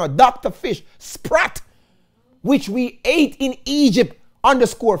 talk to me, Dr. Fish, sprat, which we ate in Egypt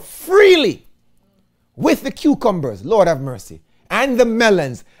freely with the cucumbers, Lord have mercy, and the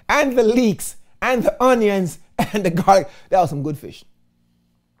melons, and the leeks, and the onions, and the garlic. That was some good fish.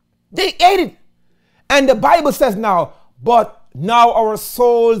 They ate it. And the Bible says now, but now our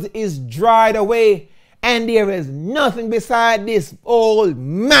souls is dried away, and there is nothing beside this old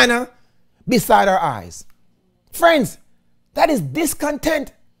manna beside our eyes. Friends, that is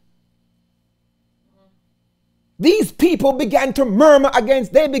discontent. These people began to murmur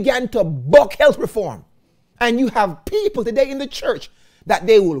they began to buck health reform. And you have people today in the church that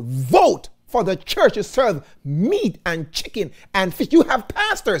they will vote for the church to serve meat and chicken and fish. You have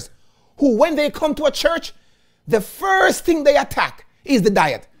pastors who, when they come to a church, the first thing they attack is the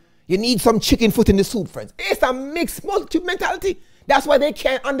diet. You need some chicken foot in the soup, friends. It's a mixed multitude mentality. That's why they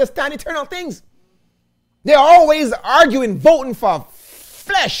can't understand eternal things. They're always arguing, voting for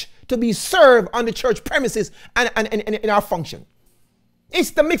flesh to be served on the church premises and in our function.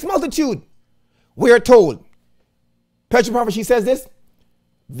 It's the mixed multitude. We're told, Petra Prophet, she says this,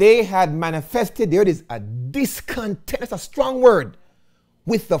 they had manifested, there it is, a discontent, that's a strong word,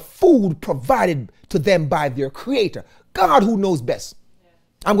 with the food provided to them by their Creator, God who knows best.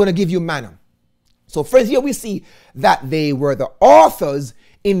 I'm going to give you manna. So friends, here we see that they were the authors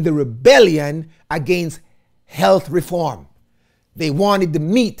in the rebellion against health reform. They wanted the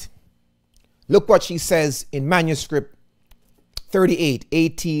meat. Look what she says in manuscript 38,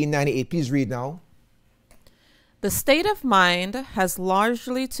 1898. Please read now. The state of mind has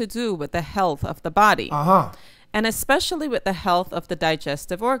largely to do with the health of the body, and especially with the health of the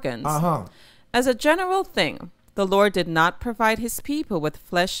digestive organs. As a general thing, the Lord did not provide his people with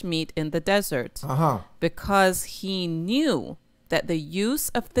flesh meat in the desert because he knew that the use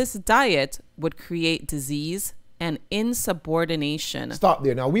of this diet would create disease and insubordination. Stop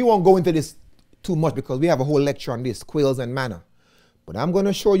there. Now, we won't go into this too much because we have a whole lecture on this, quails and manna. But I'm going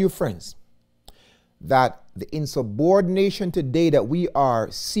to show you, friends, that the insubordination today that we are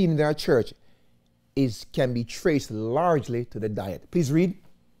seeing in our church can be traced largely to the diet. Please read.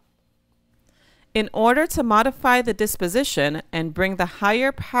 In order to modify the disposition and bring the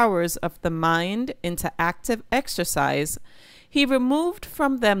higher powers of the mind into active exercise, he removed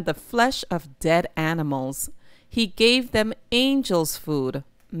from them the flesh of dead animals. He gave them angels' food,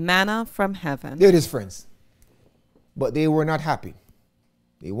 manna from heaven. There it is, friends. But they were not happy.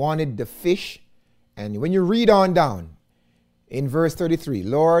 They wanted the fish. And when you read on down in verse 33,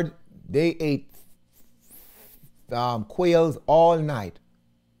 Lord, they ate quails all night,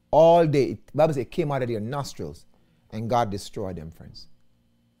 all day. The Bible says it came out of their nostrils, and God destroyed them, friends.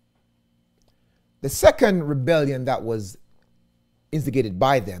 The second rebellion that was instigated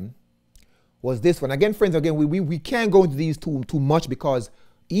by them was this one. Again, friends, we can't go into these too much because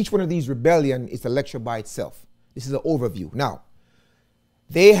each one of these rebellion is a lecture by itself. This is an overview. Now,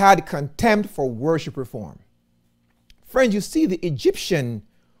 they had contempt for worship reform. Friends, you see, the Egyptian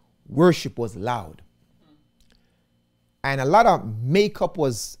worship was loud. And a lot of makeup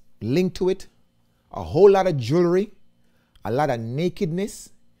was linked to it, a whole lot of jewelry, a lot of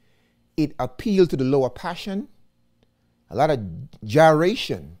nakedness. It appealed to the lower passion, a lot of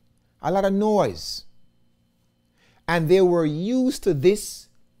gyration, a lot of noise. And they were used to this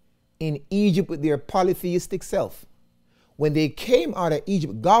in Egypt with their polytheistic self. When they came out of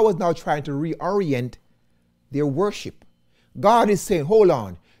Egypt, God was now trying to reorient their worship. God is saying, hold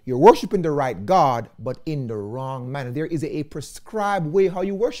on, you're worshiping the right God, but in the wrong manner. There is a prescribed way how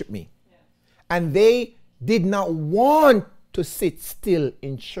you worship me. Yeah. And they did not want to sit still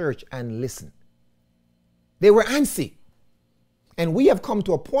in church and listen. They were antsy. And we have come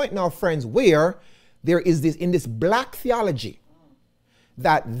to a point now, friends, where there is this, in this black theology,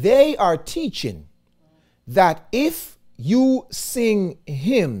 that they are teaching that if you sing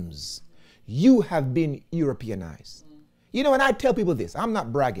hymns, you have been Europeanized. You know, and I tell people this, I'm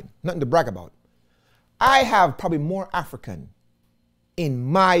not bragging, nothing to brag about. I have probably more African in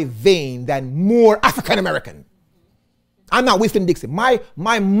my vein than more African American. I'm not Winston Dixon. My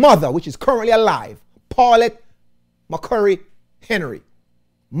mother, which is currently alive, Paulette McCurry Henry,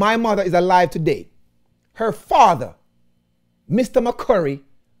 my mother is alive today. Her father, Mr. McCurry,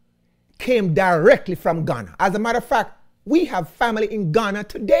 came directly from Ghana. As a matter of fact, we have family in Ghana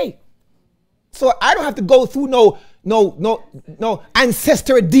today. So I don't have to go through no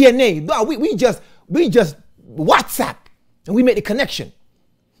ancestral DNA. No, we just WhatsApp and we make the connection.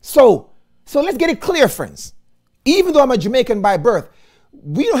 So let's get it clear, friends. Even though I'm a Jamaican by birth,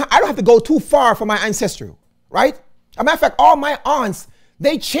 I don't have to go too far for my ancestry, right? As a matter of fact, all my aunts,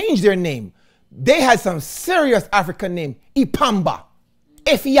 they changed their name. They had some serious African name, Ipamba,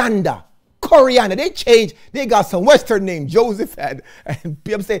 Efianda, Coriander. They changed, they got some Western name, Joseph and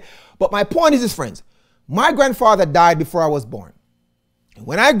people say. But my point is this, friends. My grandfather died before I was born. And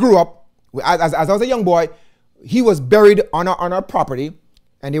when I grew up, as I was a young boy, he was buried on our property,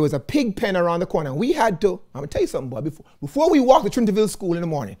 and there was a pig pen around the corner. And we had to, I'm going to tell you something, boy, before we walked to Trinity School in the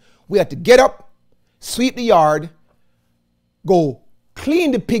morning, we had to get up, sweep the yard, go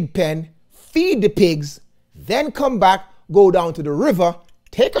clean the pig pen, feed the pigs, then come back, go down to the river,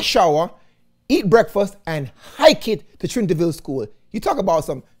 take a shower, eat breakfast, and hike it to Trinity School. You talk about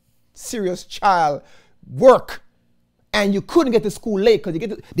some serious child work and you couldn't get to school late because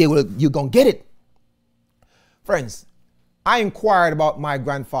you're going to get it. Friends, I inquired about my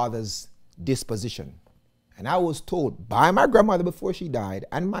grandfather's disposition. And I was told by my grandmother before she died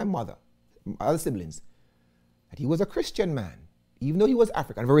and my mother, my other siblings, that he was a Christian man, even though he was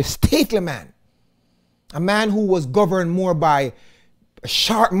African, a very stately man. A man who was governed more by a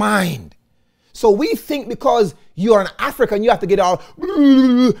sharp mind. So we think because you're an African, you have to get all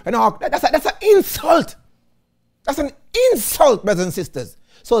and all. That's an insult. That's an insult, brothers and sisters.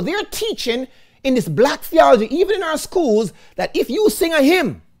 So they're teaching in this black theology, even in our schools, that if you sing a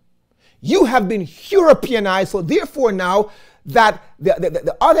hymn, you have been Europeanized. So therefore now, that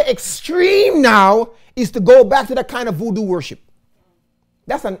the other extreme now is to go back to that kind of voodoo worship.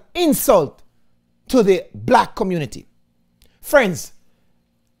 That's an insult to the black community. Friends,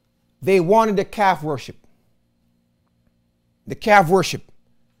 they wanted the calf worship. The calf worship.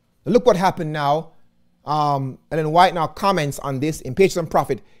 Look what happened now. And then White now comments on this in Pages and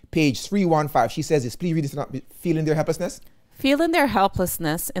Prophet, page 315. She says this, please read this, not feeling their helplessness. Feeling their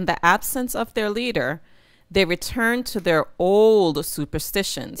helplessness in the absence of their leader, they returned to their old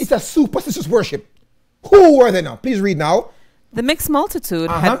superstitions. It's a superstitious worship. Who were they now? Please read now. The mixed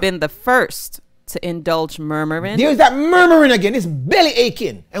multitude had been the first to indulge murmuring. There's that murmuring again. It's belly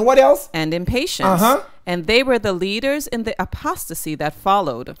aching. And what else? And impatience. And they were the leaders in the apostasy that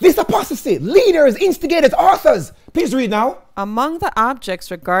followed. This apostasy, leaders, instigators, authors. Please read now. Among the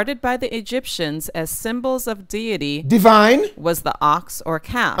objects regarded by the Egyptians as symbols of deity, divine, was the ox or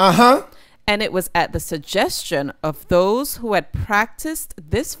calf. And it was at the suggestion of those who had practiced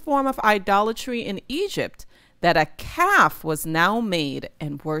this form of idolatry in Egypt that a calf was now made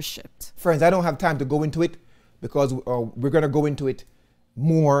and worshipped. Friends, I don't have time to go into it because we're going to go into it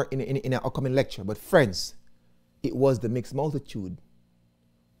more in an upcoming lecture. But friends, it was the mixed multitude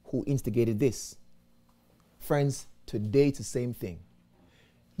who instigated this. Friends, today it's the same thing.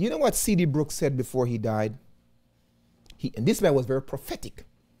 You know what C.D. Brooks said before he died? And this man was very prophetic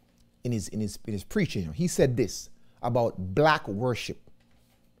in his preaching. He said this about black worship.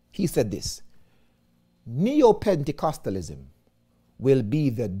 He said this: Neo-Pentecostalism will be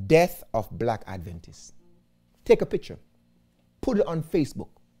the death of black Adventists. Take a picture. Put it on Facebook.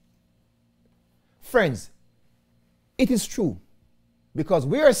 Friends, it is true because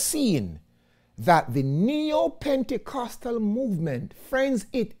we are seeing that the Neo-Pentecostal movement, friends,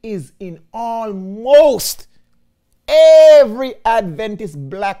 it is in almost every Adventist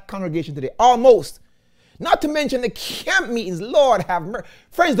black congregation today. Almost. Not to mention the camp meetings. Lord have mercy.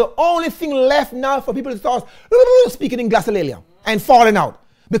 Friends, the only thing left now for people to start speaking in glossolalia and falling out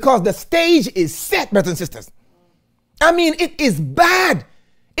because the stage is set, brothers and sisters. I mean, it is bad.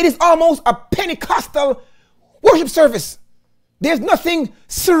 It is almost a Pentecostal worship service. There's nothing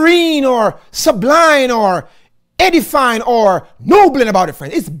serene or sublime or edifying or nobling about it,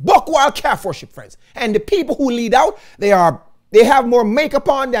 friends. It's buck-wild calf worship, friends. And the people who lead out, they have more makeup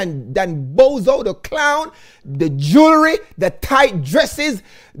on than Bozo the clown, the jewelry, the tight dresses.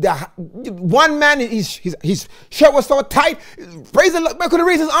 The one man, his shirt was so tight, praise the Lord, I could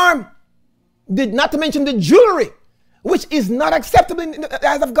raise his arm. Not to mention the jewelry, which is not acceptable in the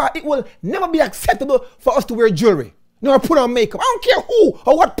eyes of God. It will never be acceptable for us to wear jewelry, nor put on makeup. I don't care who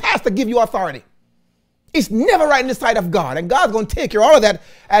or what pastor give you authority. It's never right in the sight of God. And God's going to take care of all of that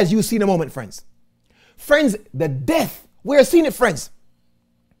as you see in a moment, friends. Friends, the death, we're seeing it, friends.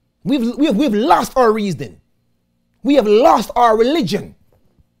 We've lost our reason. We have lost our religion.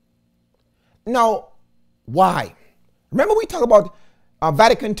 Now, why? Remember we talked about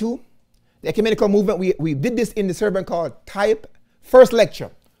Vatican II, the ecumenical movement. We did this in the sermon called Type, first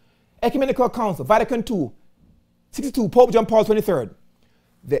lecture. Ecumenical Council, Vatican II, 62, Pope John Paul XXIII.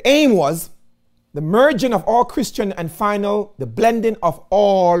 The aim was the merging of all Christian and final, the blending of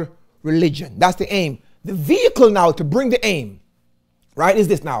all religion. That's the aim. The vehicle now to bring the aim, right, is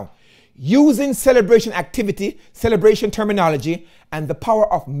this now. Using celebration activity, celebration terminology, and the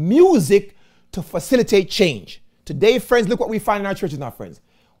power of music to facilitate change. Today, friends, look what we find in our churches now, friends.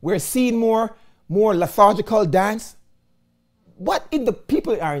 We're seeing more lethargical dance. What if the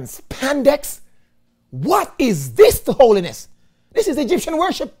people are in spandex? What is this to holiness? This is Egyptian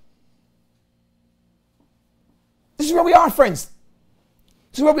worship. This is where we are, friends.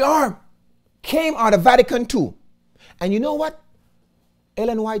 This is where we are. Came out of Vatican II. And you know what?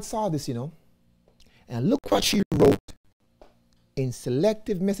 Ellen White saw this, you know. And look what she wrote in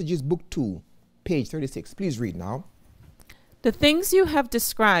Selective Messages, Book 2, page 36. Please read now. The things you have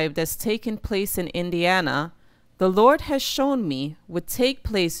described as taking place in Indiana, the Lord has shown me would take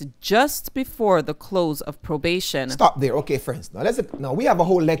place just before the close of probation. Stop there. Okay, friends. Now we have a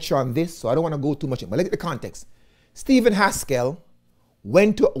whole lecture on this, so I don't want to go too much in, but let's get the context. Stephen Haskell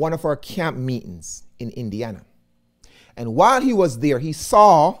went to one of our camp meetings in Indiana. And while he was there, he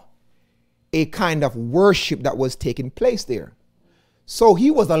saw a kind of worship that was taking place there. So he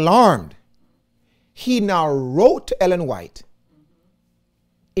was alarmed. He now wrote to Ellen White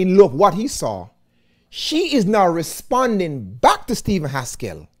in lieu of what he saw. She is now responding back to Stephen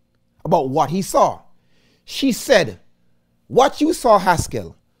Haskell about what he saw. She said, what you saw,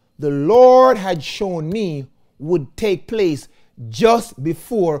 Haskell, the Lord had shown me would take place just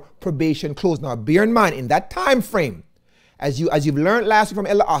before probation closed. Now, bear in mind, in that time frame, as you've learned last week from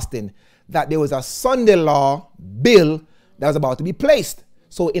Elder Austin, that there was a Sunday law bill that was about to be placed.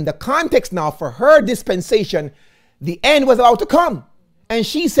 So in the context now, for her dispensation, the end was about to come. And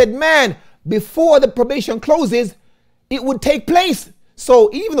she said, man, before the probation closes, it would take place.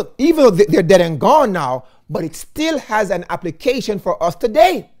 So even though they're dead and gone now, but it still has an application for us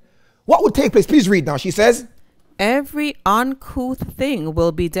today. What would take place? Please read now. She says, every uncouth thing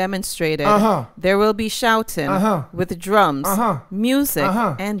will be demonstrated. There will be shouting with drums, music,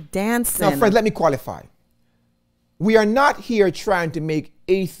 and dancing. Now, friends, let me qualify. We are not here trying to make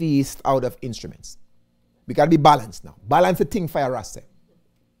atheists out of instruments. We got to be balanced now. Balance the thing, fire us.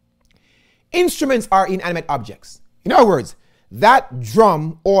 Instruments are inanimate objects. In other words, that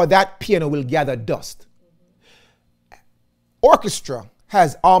drum or that piano will gather dust. Orchestra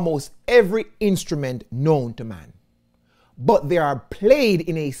has almost every instrument known to man, but they are played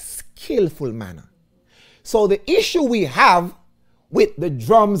in a skillful manner. So the issue we have with the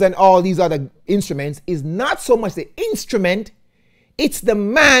drums and all these other instruments is not so much the instrument, it's the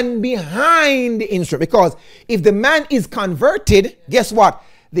man behind the instrument. Because if the man is converted, guess what?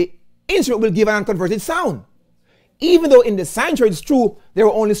 The instrument will give an unconverted sound. Even though in the sanctuary, it's true, there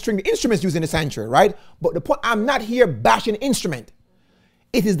were only stringed instruments used in the sanctuary, right? But the point, I'm not here bashing instrument.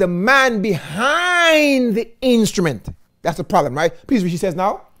 It is the man behind the instrument. That's the problem, right? Please read, she says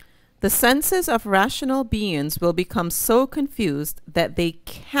now. The senses of rational beings will become so confused that they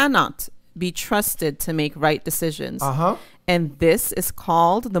cannot be trusted to make right decisions. And this is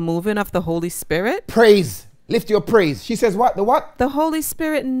called the moving of the Holy Spirit. Praise. Lift your praise. She says what? The what? The Holy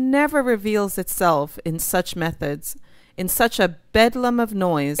Spirit never reveals itself in such methods, in such a bedlam of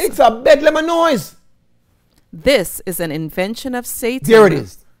noise. It's a bedlam of noise. This is an invention of Satan. There it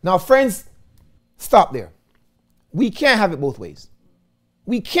is. Now, friends, stop there. We can't have it both ways.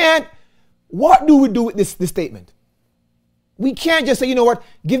 We can't. What do we do with this statement? We can't just say, you know what,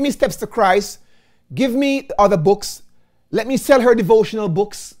 give me Steps to Christ, give me other books, let me sell her devotional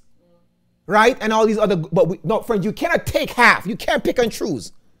books, right? And all these other, but no, friends, you cannot take half. You can't pick and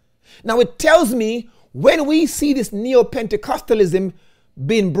choose. Now, it tells me when we see this neo-Pentecostalism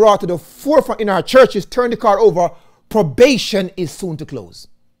being brought to the forefront in our churches, turn the card over, probation is soon to close.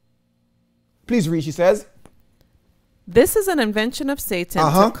 Please read, she says. This is an invention of Satan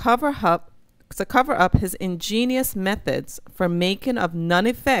to cover up his ingenious methods for making of none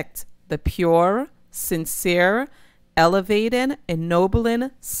effect the pure, sincere, elevating, ennobling,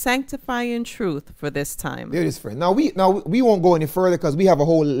 sanctifying truth for this time. There it is, friend. Now we won't go any further because we have a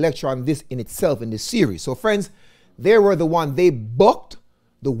whole lecture on this in itself in this series. So, friends, they were the one, they bucked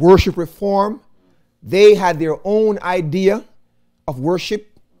the worship reform. They had their own idea of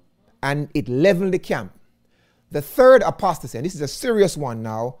worship, and it leveled the camp. The third apostasy, and this is a serious one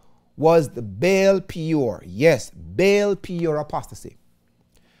now, was the Baal Peor. Yes, Baal Peor apostasy.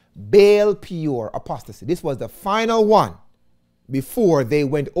 Baal Peor apostasy. This was the final one before they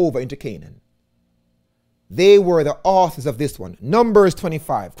went over into Canaan. They were the authors of this one. Numbers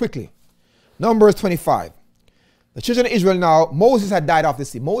 25, quickly. Numbers 25. The children of Israel now, Moses had died off the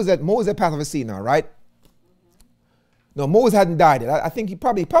sea. Moses had passed off the sea now, right? No, Moses hadn't died. I think he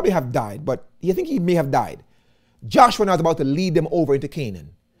probably have died, but I think he may have died. Joshua now is about to lead them over into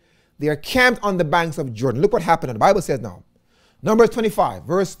Canaan. They are camped on the banks of Jordan. Look what happened. The Bible says now. Numbers 25,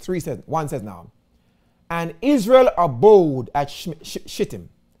 verse 1 says now. And Israel abode at Shittim.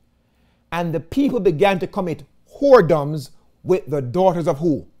 And the people began to commit whoredoms with the daughters of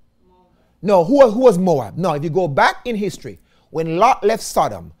who? No, who was Moab? No, if you go back in history, when Lot left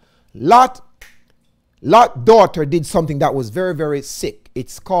Sodom, Lot's daughter did something that was very, very sick.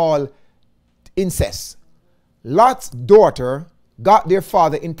 It's called incest. Lot's daughter got their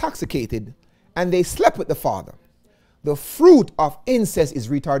father intoxicated and they slept with the father. The fruit of incest is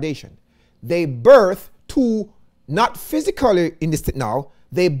retardation. They birth two, not physically in this now,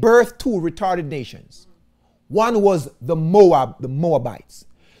 they birth two retarded nations. One was the Moabites.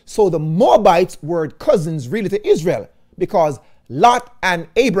 So the Moabites were cousins really to Israel because Lot and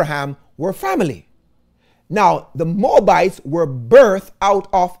Abraham were family. Now, the Moabites were birthed out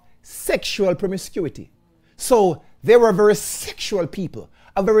of sexual promiscuity. So they were very sexual people,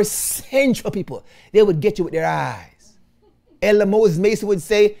 a very sensual people. They would get you with their eyes. Elder Moses Mason would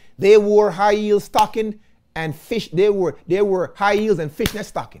say they wore high heel stocking and fish. They were high heels and fishnet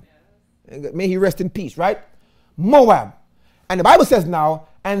stocking. May he rest in peace, right? Moab. And the Bible says now,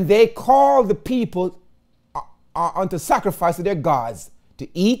 and they called the people unto sacrifice to their gods, to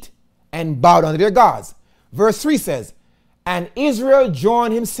eat and bow down to their gods. Verse 3 says, and Israel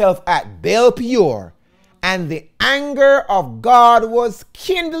joined himself at Baal Peor, and the anger of God was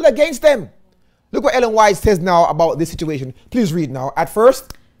kindled against them. Look what Ellen White says now about this situation. Please read now. At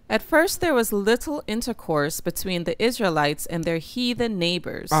first there was little intercourse between the Israelites and their heathen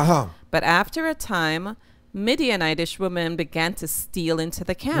neighbors. But after a time, Midianitish women began to steal into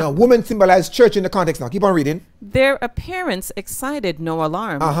the camp. Now, women symbolize church in the context now. Keep on reading. Their appearance excited no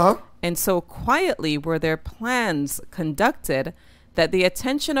alarm. And so quietly were their plans conducted that the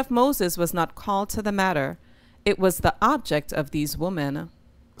attention of Moses was not called to the matter. It was the object of these women.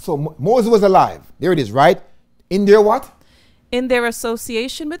 So Moses was alive. There it is, right? In their what? In their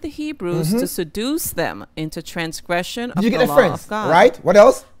association with the Hebrews to seduce them into transgression of the law friends, of God. Right? What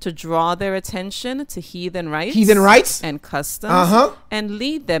else? To draw their attention to heathen rites. And customs. And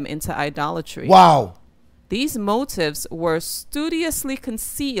lead them into idolatry. Wow. These motives were studiously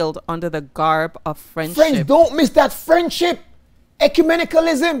concealed under the garb of friendship. Friends, don't miss that friendship.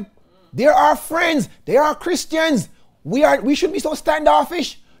 Ecumenicalism. They are friends. They are Christians. We shouldn't be so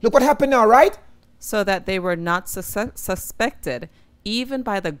standoffish. Look what happened now, right? So that they were not suspected even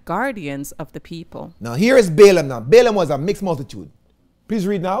by the guardians of the people. Now here is Balaam now. Balaam was a mixed multitude. Please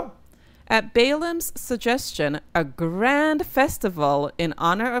read now. At Balaam's suggestion, a grand festival in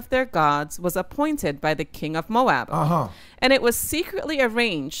honor of their gods was appointed by the king of Moab. And it was secretly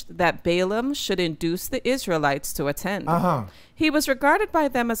arranged that Balaam should induce the Israelites to attend. He was regarded by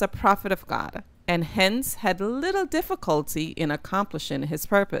them as a prophet of God, and hence had little difficulty in accomplishing his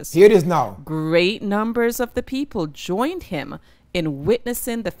purpose. Here it is now. Great numbers of the people joined him in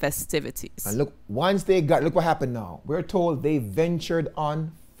witnessing the festivities. And look, once they got, look what happened now. We're told they ventured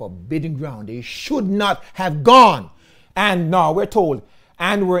on forbidden ground. They should not have gone. And now we're told,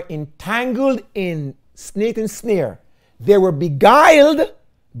 and were entangled in snake and snare. They were beguiled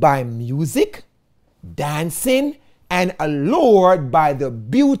by music, dancing, and allured by the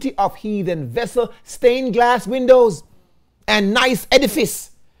beauty of heathen vessel, stained glass windows, and nice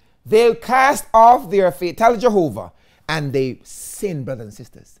edifice. They cast off their fatal Jehovah, and they sinned, brothers and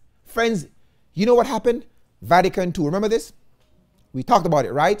sisters. Friends, you know what happened? Vatican II. Remember this? We talked about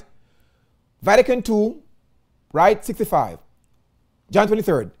it, right? Vatican II, right? 65. John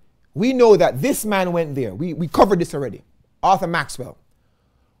 23rd. We know that this man went there. We covered this already. Arthur Maxwell.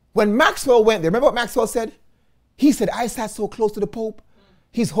 When Maxwell went there, remember what Maxwell said? He said, I sat so close to the Pope,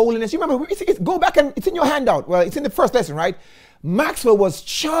 His Holiness. You remember, go back and it's in your handout. Well, it's in the first lesson, right? Maxwell was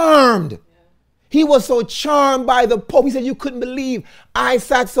charmed. He was so charmed by the Pope. He said, you couldn't believe I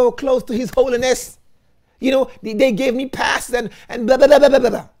sat so close to His Holiness. You know, they gave me passes and blah, blah, blah, blah, blah,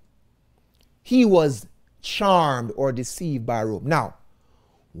 blah. He was charmed or deceived by Rome. Now,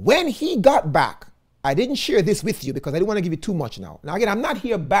 when he got back, I didn't share this with you because I didn't want to give you too much now. Now, again, I'm not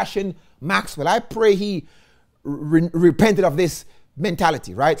here bashing Maxwell. I pray he repented of this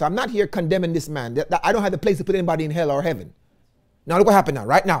mentality, right? So I'm not here condemning this man. I don't have the place to put anybody in hell or heaven. Now, look what happened now,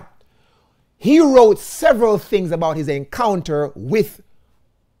 right now. He wrote several things about his encounter with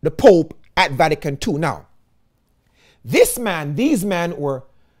the Pope at Vatican II. Now, these men were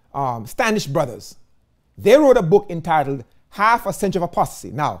Standish brothers. They wrote a book entitled Half a Century of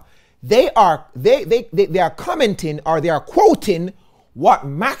Apostasy. Now, they are commenting, or they are quoting what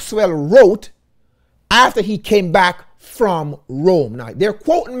Maxwell wrote after he came back from Rome. Now, they're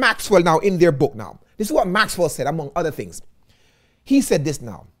quoting Maxwell now in their book now. This is what Maxwell said, among other things. He said this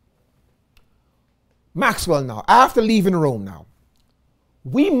now. Maxwell now, after leaving Rome now,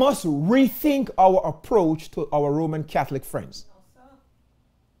 we must rethink our approach to our Roman Catholic friends.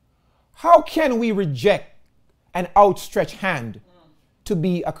 How can we reject an outstretched hand to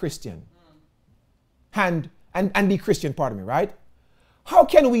be a Christian? And be Christian, pardon me, right? How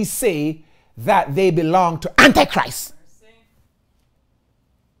can we say that they belong to Antichrist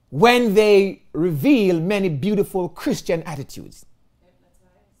when they reveal many beautiful Christian attitudes?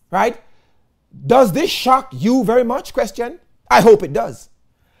 Right? Does this shock you very much, question? I hope it does.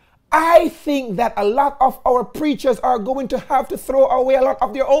 I think that a lot of our preachers are going to have to throw away a lot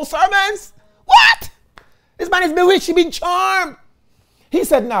of their old sermons. What? This man is bewitched, he's been charmed. He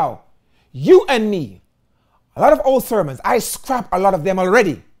said, now, you and me, a lot of old sermons, I scrapped a lot of them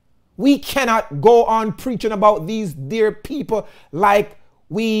already. We cannot go on preaching about these dear people like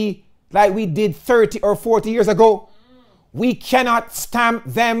we did 30 or 40 years ago. We cannot stamp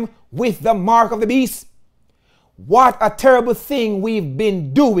them with the mark of the beast. What a terrible thing we've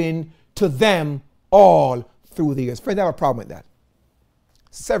been doing to them all through the years. Friends, I have a problem with that.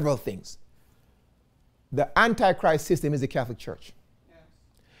 Several things. The Antichrist system is the Catholic Church. Yes.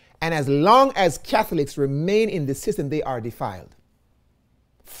 And as long as Catholics remain in the system, they are defiled.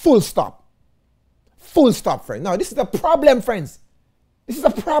 Full stop. Full stop, friends. Now, this is a problem, friends. This is a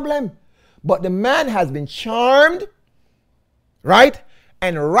problem. But the man has been charmed, right?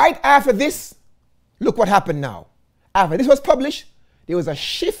 And right after this, look what happened now. After this was published, there was a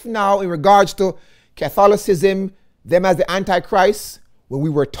shift now in regards to Catholicism, them as the Antichrist, when we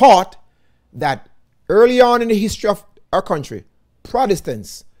were taught that early on in the history of our country,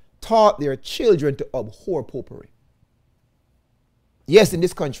 Protestants taught their children to abhor popery. Yes, in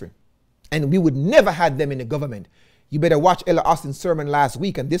this country. And we would never have them in the government. You better watch Ella Austin's sermon last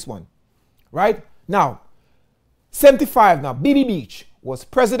week and this one. Right? Now, 75 now, B.B. Beach was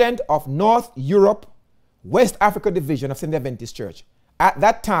president of North Europe, West Africa Division of St. Adventist Church. At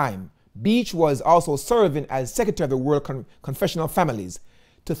that time, Beach was also serving as Secretary of the World Confessional Families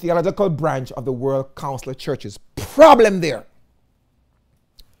to theological branch of the World Council of Churches. Problem there.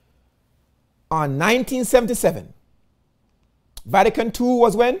 On 1977, Vatican II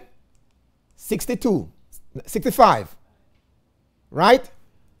was when? 65. Right?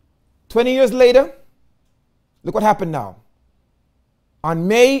 20 years later, look what happened now. On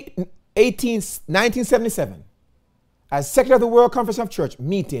May 18, 1977, as Secretary of the World Conference of Church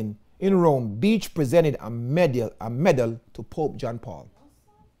meeting in Rome, Beach presented a medal to Pope John Paul.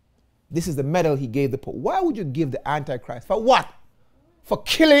 This is the medal he gave the Pope. Why would you give the Antichrist? For what? For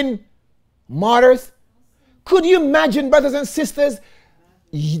killing martyrs? Could you imagine, brothers and sisters,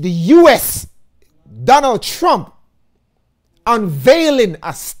 the U.S., Donald Trump, unveiling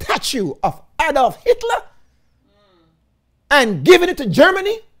a statue of Adolf Hitler and giving it to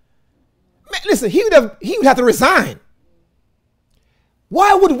Germany? Man, listen, he would have to resign.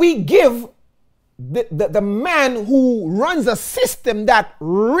 Why would we give the man who runs a system that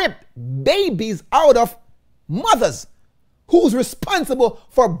ripped babies out of mothers, who's responsible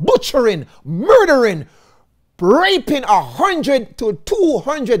for butchering, murdering, raping 100 to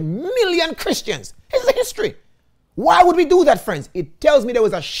 200 million Christians? It's a history. Why would we do that, friends? It tells me there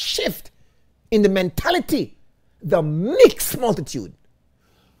was a shift in the mentality, the mixed multitude.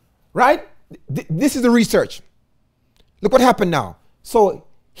 Right? This is the research. Look what happened now. So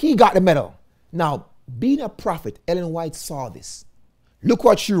he got the medal. Now, being a prophet, Ellen White saw this. Look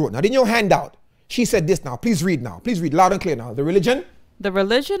what she wrote. Now, in your handout, she said this now. Please read now. Please read loud and clear now. The religion? The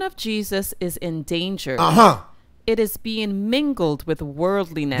religion of Jesus is in danger. Uh-huh. It is being mingled with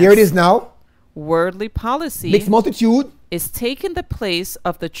worldliness. There it is now. Worldly policy Mixed multitude is taking the place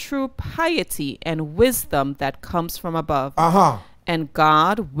of the true piety and wisdom that comes from above. Uh-huh. And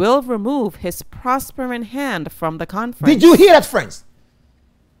God will remove his prospering hand from the conference. Did you hear that, friends?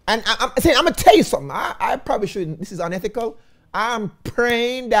 And I'm going to tell you something. I probably shouldn't. This is unethical. I'm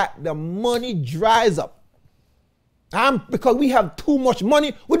praying that the money dries up. Because we have too much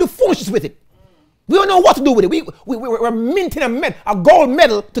money, we do foolishness with it. We don't know what to do with it. We're minting a gold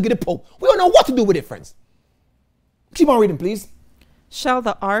medal to get the Pope. We don't know what to do with it, friends. Keep on reading, please. Shall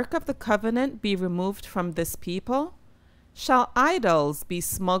the ark of the covenant be removed from this people? Shall idols be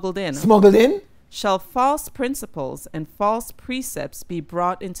smuggled in? Smuggled in? Shall false principles and false precepts be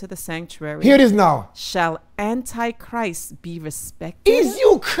brought into the sanctuary? Here it is now. Shall Antichrist be respected? Is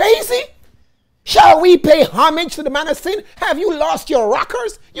you crazy? Shall we pay homage to the man of sin? Have you lost your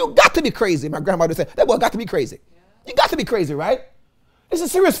rockers? You got to be crazy. My grandmother said, that boy got to be crazy. Yeah. You got to be crazy, right? This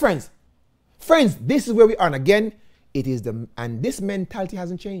is serious, friends. Friends, this is where we are. And again, and this mentality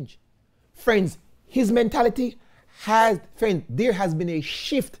hasn't changed. Friends, his mentality there has been a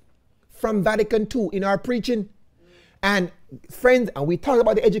shift from Vatican II in our preaching. And friends, and we talked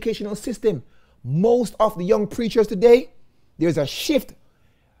about the educational system. Most of the young preachers today, there's a shift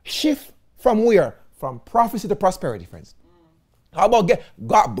from where? From prophecy to prosperity, friends. How about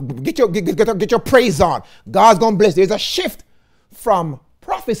get your praise on? God's going to bless. There's a shift from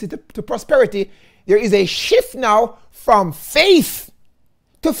prophecy to prosperity. There is a shift now from faith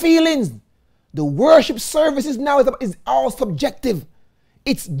to feelings. The worship services now is all subjective.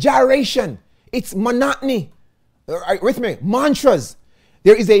 It's gyration. It's monotony. With me, mantras.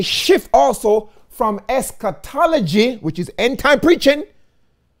 There is a shift also from eschatology, which is end time preaching,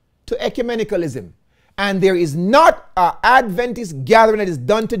 to ecumenicalism. And there is not an Adventist gathering that is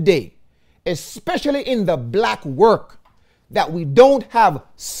done today, especially in the black work, that we don't have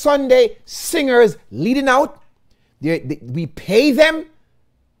Sunday singers leading out. We pay them.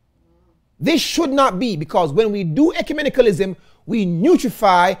 This should not be, because when we do ecumenicalism, we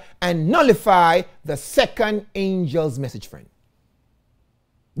nullify and nullify the second angel's message, friend.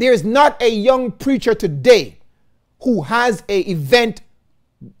 There is not a young preacher today who has an event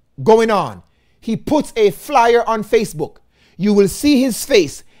going on. He puts a flyer on Facebook. You will see his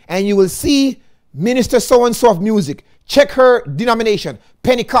face and you will see Minister so-and-so of music. Check her denomination,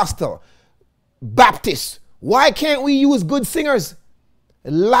 Pentecostal, Baptist. Why can't we use good singers?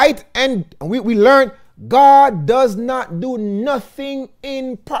 Light, and we learn God does not do nothing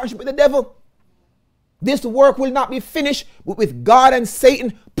in partnership with the devil. This work will not be finished with God and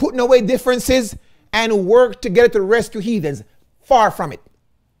Satan putting away differences and work together to rescue heathens. Far from it.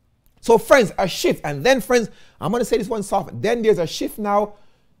 So friends, a shift. And then friends, I'm going to say this one soft. Then there's a shift now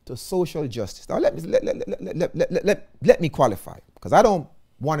to social justice. Now let me qualify, because I don't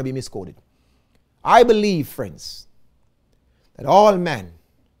want to be misquoted. I believe, friends, that all men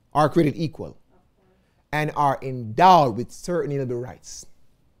are created equal and are endowed with certain inalienable rights.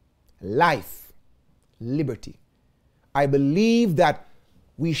 Life, liberty. I believe that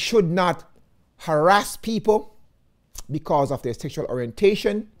we should not harass people because of their sexual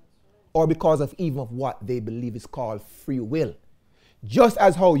orientation or because of even of what they believe is called free will. Just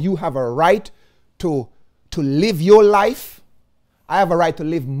as how you have a right to live your life, I have a right to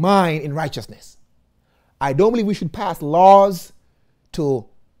live mine in righteousness. I don't believe we should pass laws to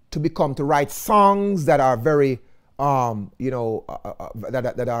write songs that are very, that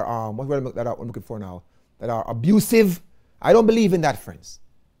are abusive. I don't believe in that, friends.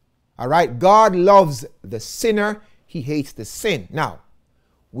 All right, God loves the sinner. He hates the sin. Now,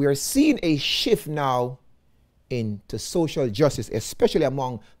 we are seeing a shift now into social justice, especially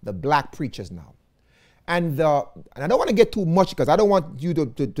among the black preachers now. And I don't want to get too much because I don't want you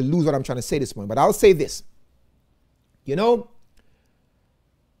to lose what I'm trying to say this morning, but I'll say this. You know,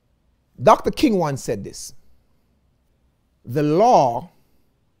 Dr. King once said this: the law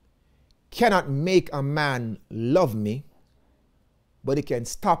cannot make a man love me, but it can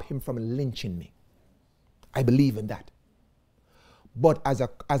stop him from lynching me. I believe in that. But as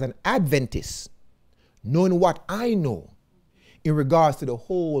an Adventist, knowing what I know in regards to the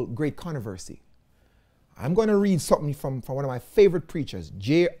whole great controversy, I'm going to read something from one of my favorite preachers,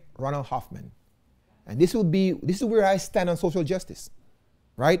 J. Ronald Hoffman. And this is where I stand on social justice,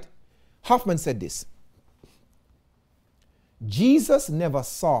 right? Hoffman said this: Jesus never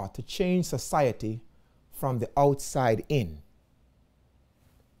sought to change society from the outside in,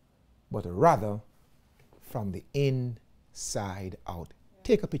 but rather from the inside out.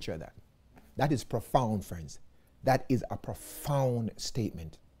 Take a picture of that. That is profound, friends. That is a profound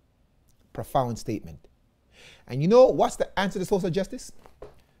statement. Profound statement. And you know what's the answer to social justice?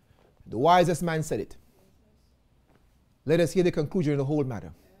 The wisest man said it. Let us hear the conclusion of the whole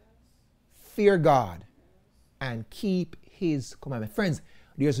matter. Fear God and keep his commandment. Friends,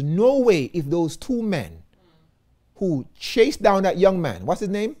 there's no way if those two men who chased down that young man, what's his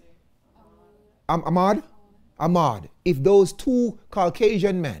name? Ahmad? Ahmad. If those two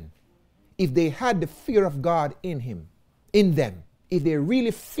Caucasian men, if they had the fear of God in them, if they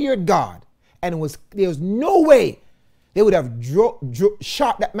really feared God, and there was no way they would have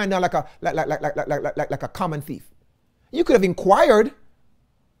shot that man down like a common thief. You could have inquired.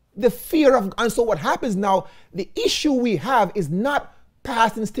 The fear of, and so what happens now, the issue we have is not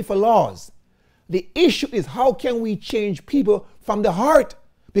passing stiffer laws. The issue is how can we change people from the heart?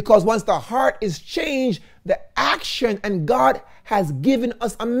 Because once the heart is changed, the action, and God has given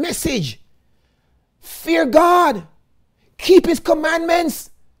us a message. Fear God. Keep his commandments.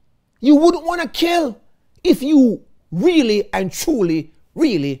 You wouldn't want to kill if you really and truly,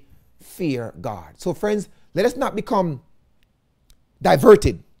 really fear God. So friends, let us not become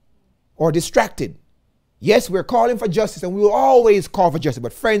diverted or distracted. Yes, we're calling for justice and we will always call for justice.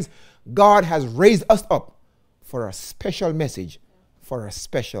 But friends, God has raised us up for a special message, for a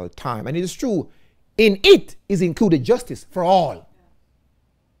special time. And it is true, in it is included justice for all.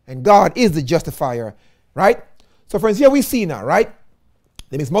 And God is the justifier, right? So friends, here we see now, right?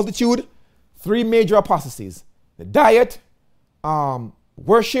 The mixed multitude, three major apostasies: the diet,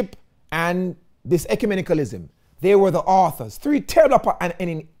 worship, and this ecumenicalism. They were the authors. Three terrible, and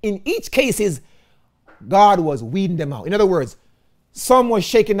in each cases, God was weeding them out. In other words, some was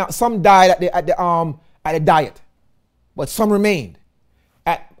shaken out, some died at the diet, but some remained.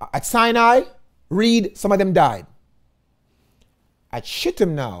 At Sinai, Reed, some of them died. At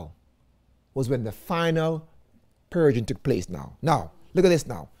Shittim now, was when the final purging took place now. Now, look at this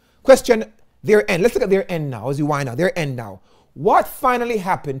now. Question, their end. Let's look at their end now as we wind out. Their end now. What finally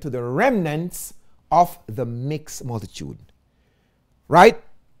happened to the remnants of the mixed multitude? Right?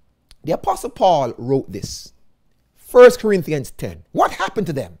 The Apostle Paul wrote this. 1 Corinthians 10. What happened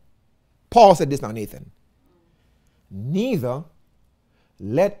to them? Paul said this now, Nathan. Neither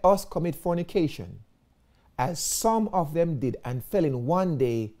let us commit fornication, as some of them did, and fell in one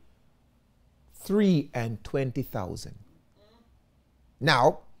day 23,000.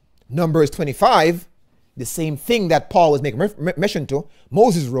 Now, Numbers 25, the same thing that Paul was making mention to,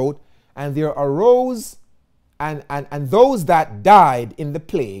 Moses wrote, and there arose, and those that died in the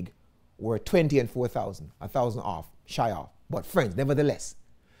plague were 20 and 4,000, 1,000 off, shy off. But friends, nevertheless,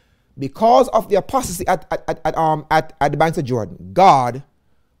 because of the apostasy at the banks of Jordan, God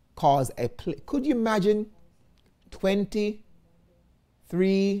caused a plague. Could you imagine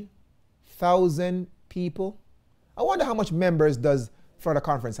 23,000 people? I wonder how much members does Florida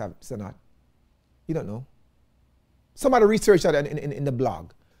Conference have, Senat? You don't know. Somebody researched that in the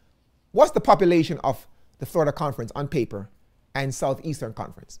blog. What's the population of the Florida Conference on paper and Southeastern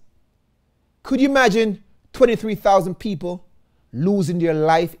Conference? Could you imagine 23,000 people losing their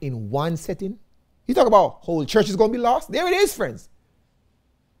life in one setting? You talk about whole church is going to be lost? There it is, friends.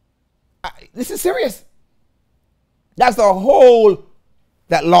 This is serious. That's the whole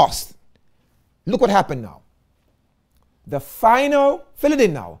that lost. Look what happened now. The final, fill it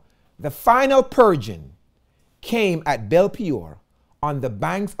in now, the final purging came at Belpeor on the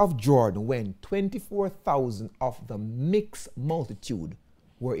banks of Jordan when 24,000 of the mixed multitude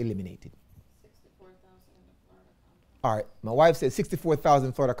were eliminated. 64,000 in the Florida Conference. All right, my wife said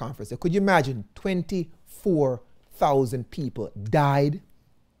 64,000 Florida Conference. So could you imagine 24,000 people died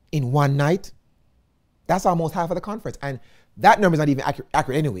in one night? That's almost half of the conference. And that number is not even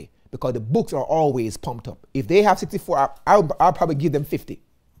accurate anyway, because the books are always pumped up. If they have 64, I'll probably give them 50.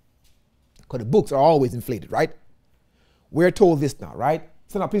 Because the books are always inflated, right? We're told this now, right?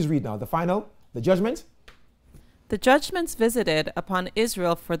 So now please read now. The judgment. The judgments visited upon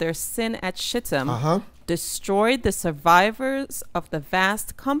Israel for their sin at Shittim destroyed the survivors of the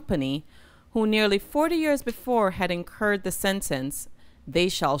vast company who nearly 40 years before had incurred the sentence, they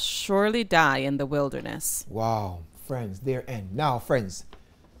shall surely die in the wilderness. Wow, friends, their end. Now, friends,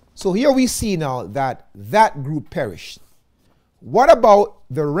 so here we see now that that group perished. What about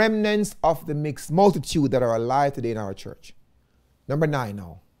the remnants of the mixed multitude that are alive today in our church? Number 9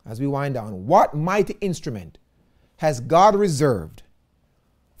 now, as we wind down. What mighty instrument has God reserved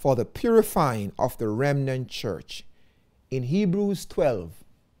for the purifying of the remnant church? In Hebrews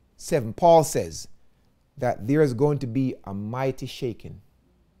 12:7, Paul says that there is going to be a mighty shaking.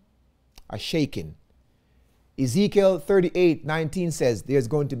 A shaking. Ezekiel 38:19 says there's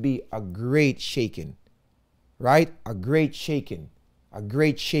going to be a great shaking. Right? A great shaking. A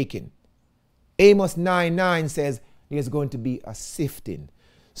great shaking. Amos 9:9 says there's going to be a sifting.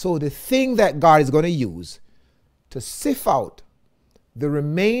 So the thing that God is going to use to sift out the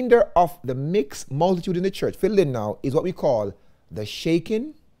remainder of the mixed multitude in the church, fill in now, is what we call the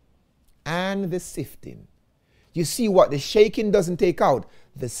shaking and the sifting. You see, what the shaking doesn't take out,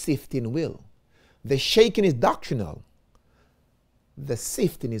 the sifting will. The shaking is doctrinal. The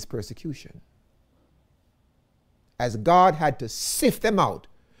sifting is persecution. As God had to sift them out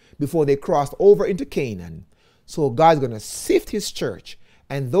before they crossed over into Canaan, so God's going to sift his church,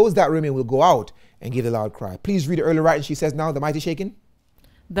 and those that remain will go out and give a loud cry. Please read the early writing. She says now, the mighty shaking.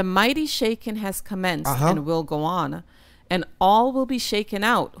 The mighty shaking has commenced and will go on, and all will be shaken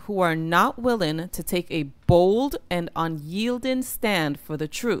out who are not willing to take a bold and unyielding stand for the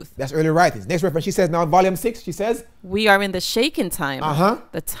truth. That's early writings. Next reference, she says now in volume 6, she says, we are in the shaken time,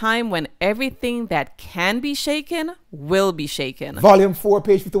 the time when everything that can be shaken will be shaken. Volume 4,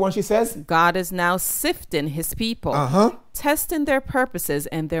 page 51, she says, God is now sifting his people, testing their purposes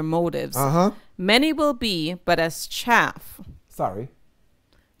and their motives. Many will be but as chaff. Sorry.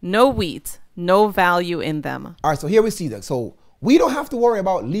 No wheat, no value in them. All right, so here we see that. So we don't have to worry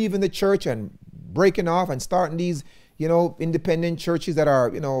about leaving the church and breaking off and starting these, independent churches that are,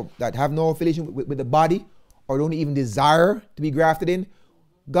 that have no affiliation with the body or don't even desire to be grafted in.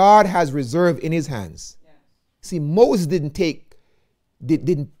 God has reserved in his hands. Yes. See, Moses didn't take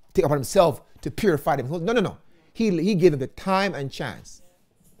upon himself to purify them. No. He gave them the time and chance.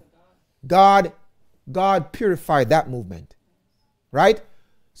 God purified that movement. Right?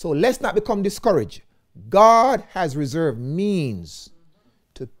 So let's not become discouraged. God has reserved means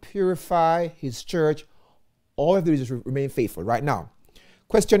to purify his church. All of these remain faithful right now.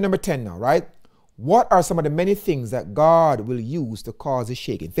 Question number 10 now, right? What are some of the many things that God will use to cause a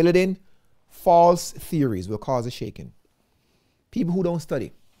shaking? Fill it in. false theories will cause a shaking. People who don't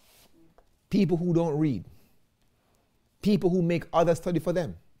study. People who don't read. People who make others study for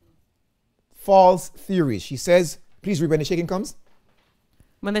them. False theories. She says, please read when the shaking comes.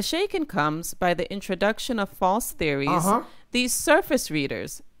 When the shaking comes by the introduction of false theories, these surface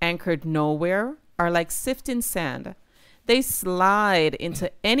readers, anchored nowhere, are like sifting sand. They slide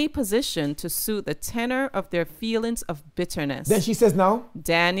into any position to suit the tenor of their feelings of bitterness. Then she says now,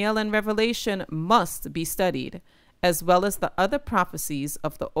 Daniel and Revelation must be studied, as well as the other prophecies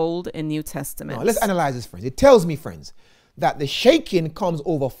of the Old and New Testaments. now let's analyze this, friends. It tells me, friends, that the shaking comes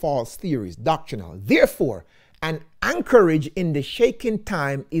over false theories, doctrinal. Therefore, an anchorage in the shaking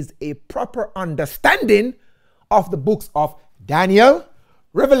time is a proper understanding of the books of Daniel,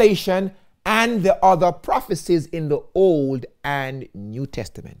 Revelation, and the other prophecies in the Old and New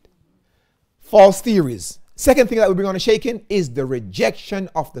Testament. False theories. Second thing that we bring on a shaking is the rejection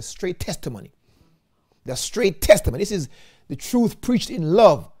of the straight testimony. The straight testimony. This is the truth preached in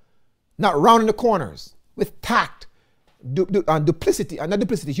love, not rounding the corners, with tact, humility,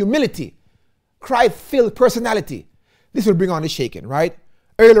 Christ-filled personality. This will bring on the shaking, right?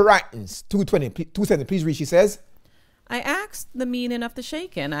 Early writings, 2:20, please read. She says, I asked the meaning of the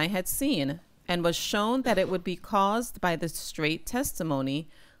shaking I had seen, and was shown that it would be caused by the straight testimony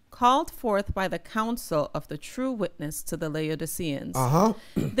called forth by the counsel of the true witness to the Laodiceans.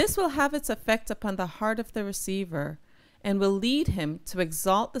 This will have its effect upon the heart of the receiver, and will lead him to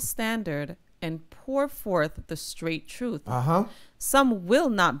exalt the standard and pour forth the straight truth. Some will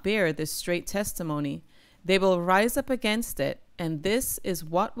not bear this straight testimony. They will rise up against it, and this is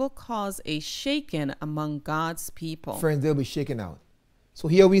what will cause a shaking among God's people. Friends, they'll be shaken out. So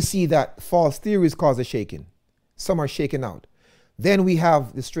here we see that false theories cause a shaking. Some are shaken out. Then we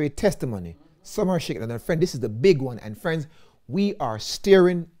have the straight testimony. Some are shaken out. And friend, this is the big one. And friends, we are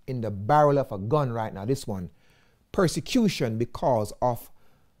staring in the barrel of a gun right now. This one, persecution because of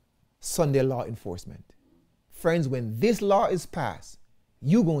Sunday law enforcement. Friends, when this law is passed,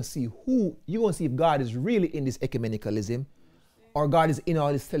 you're going to see if God is really in this ecumenicalism, or God is in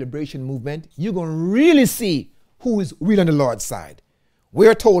all this celebration movement. You're going to really see who is really on the Lord's side.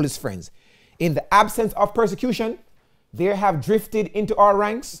 We're told this, friends, in the absence of persecution, there have drifted into our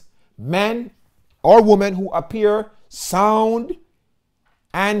ranks men or women who appear sound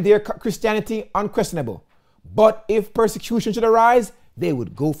and their Christianity unquestionable. But if persecution should arise, they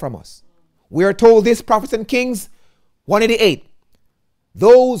would go from us. We are told this, Prophets and Kings 188.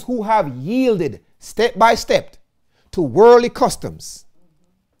 Those who have yielded step by step to worldly customs,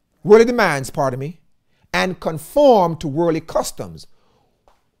 worldly demands, pardon me, and conform to worldly customs,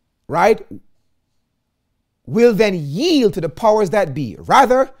 right, will then yield to the powers that be,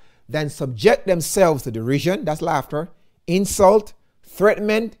 rather than subject themselves to derision, that's laughter, insult,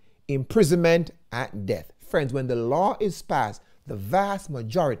 threatenment, imprisonment, and death. Friends, when the law is passed, the vast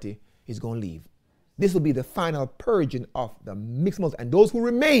majority is going to leave. This will be the final purging of the mixed multitude, and those who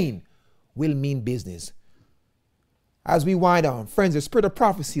remain will mean business. As we wind down, friends, the Spirit of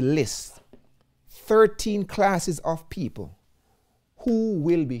Prophecy lists 13 classes of people who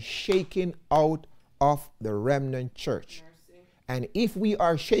will be shaken out of the remnant church. Mercy. And if we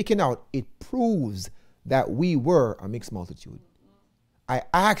are shaken out, it proves that we were a mixed multitude. I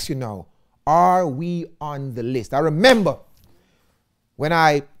ask you now, are we on the list? I remember when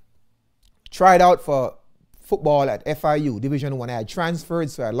I tried out for football at FIU, Division 1, I had transferred,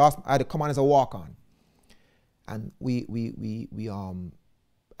 so I had to come on as a walk-on. And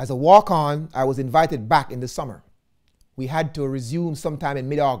as a walk-on, I was invited back in the summer. We had to resume sometime in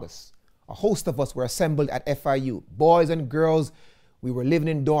mid-August. A host of us were assembled at FIU. Boys and girls, we were living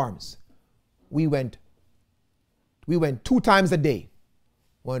in dorms. We went 2 times a day.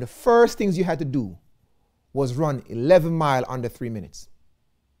 One of the first things you had to do was run 11 miles under 3 minutes.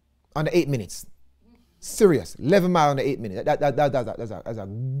 Under 8 minutes. Serious. 11 miles under 8 minutes. That's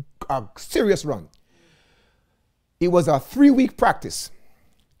a serious run. It was a 3-week practice.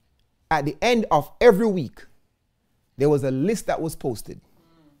 At the end of every week, there was a list that was posted.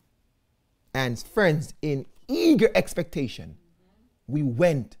 And friends, in eager expectation, we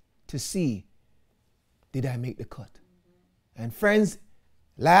went to see, did I make the cut? And friends,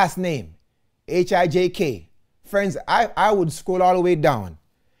 last name, H-I-J-K. Friends, I would scroll all the way down.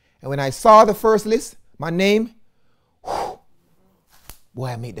 And when I saw the first list, my name, whew, boy,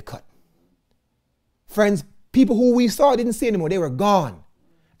 I made the cut. Friends, people who we saw didn't see anymore. They were gone.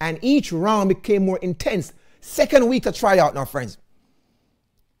 And each round became more intense. Second week to try out now, friends.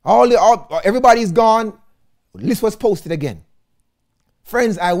 Everybody's gone. List was posted again.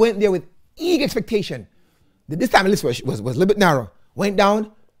 Friends, I went there with eager expectation. This time the list was a little bit narrow. Went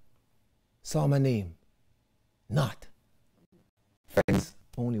down. saw my name. Knott. Friends,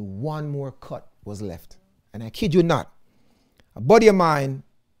 only one more cut was left. And I kid you not, a buddy of mine,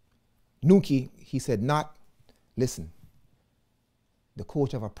 Nuki, he said, Knott, listen, the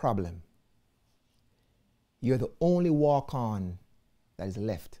coach have a problem. You're the only walk-on that is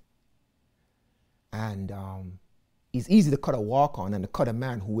left. And it's easy to cut a walk-on and to cut a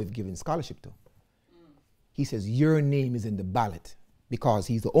man who we've given scholarship to. He says, your name is in the ballot because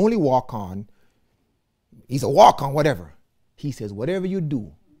he's the only walk-on. He's a walk-on, whatever. He says, whatever you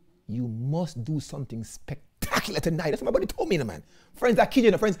do, you must do something spectacular tonight. That's what my buddy told me, man. Friends, I kid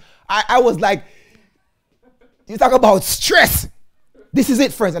you not, friends. I was like, you talk about stress. This is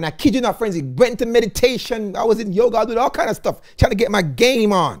it, friends. And I kid you not, friends. He went into meditation. I was in yoga. I did all kind of stuff, trying to get my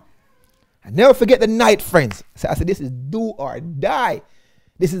game on. I never forget the night, friends. So I said, this is do or die.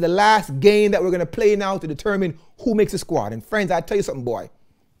 This is the last game that we're going to play now to determine who makes the squad. And friends, I tell you something, boy.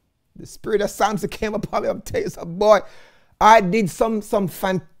 The spirit of Samson came upon me. I'll tell you something, boy. I did some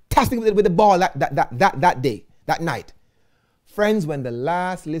fantastic with the ball that day, that night. Friends, when the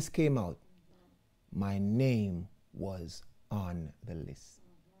last list came out, my name was on the list.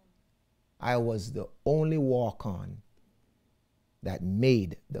 I was the only walk-on that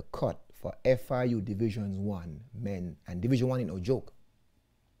made the cut for FIU Division 1 men, and Division 1 ain't no joke.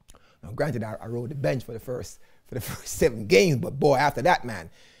 Now, granted, I rode the bench for the first 7 games, but boy, after that,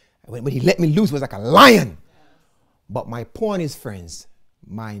 man, when he let me loose, it was like a lion. But my point is, friends,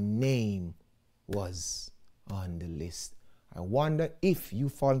 my name was on the list. I wonder if you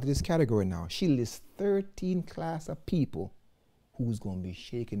fall into this category now. She lists 13 class of people who's going to be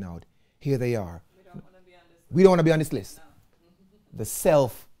shaken out. Here they are. We don't want to be on this list. No. The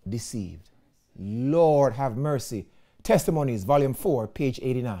self-deceived. Lord have mercy. Testimonies, volume 4, page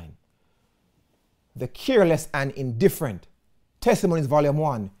 89. The careless and indifferent. Testimonies, volume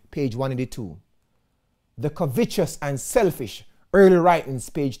 1, page 182. The covetous and selfish. Early writings,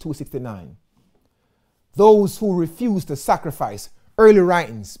 page 269. Those who refuse to sacrifice. Early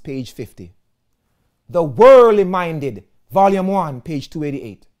writings, page 50. The worldly minded. Volume 1, page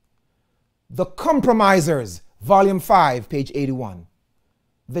 288. The Compromisers, Volume 5, page 81.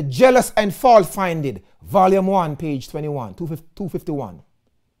 The Jealous and Fault-Finded, Volume 1, page 251.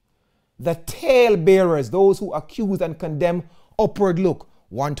 The Tale-Bearers, those who accuse and condemn, Upward Look,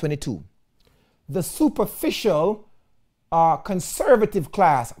 122. The Superficial Conservative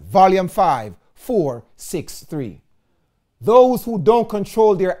Class, Volume 5, 463. Those who don't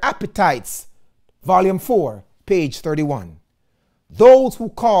control their appetites, Volume 4, page 31. Those who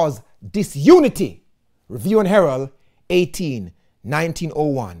cause disunity, Review and Herald,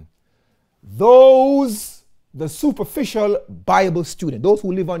 1901. Those, the superficial Bible student, those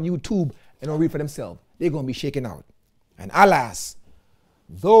who live on YouTube and don't read for themselves, they're going to be shaken out. And alas,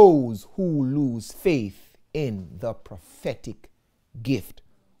 those who lose faith in the prophetic gift,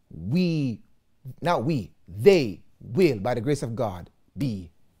 they will, by the grace of God,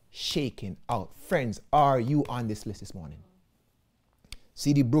 be shaken out. Friends, are you on this list this morning?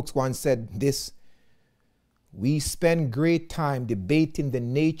 C.D. Brooks once said this: we spend great time debating the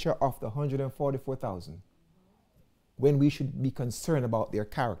nature of the 144,000 when we should be concerned about their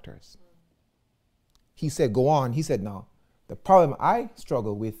characters. He said, go on, he said, now, the problem I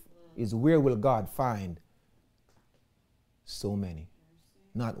struggle with is where will God find so many?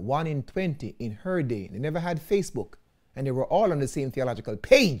 Not 1 in 20 in her day. They never had Facebook, and they were all on the same theological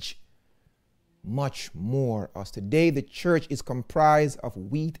page. Much more us. Today, the church is comprised of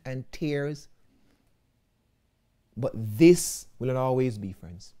wheat and tares. But this will not always be,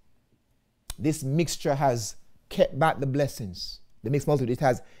 friends. This mixture has kept back the blessings. The mixed multitude,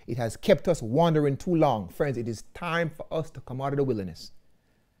 it has kept us wandering too long. Friends, it is time for us to come out of the wilderness.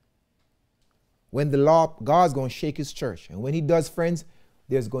 When the Lord, God's going to shake his church. And when he does, friends,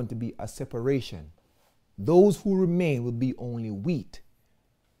 there's going to be a separation. Those who remain will be only wheat,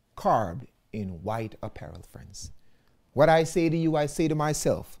 carved in white apparel, friends. What I say to you, I say to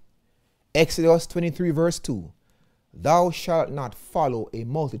myself. Exodus 23, verse 2. Thou shalt not follow a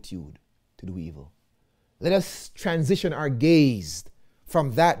multitude to do evil. Let us transition our gaze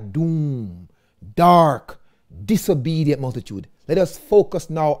from that doom, dark, disobedient multitude. Let us focus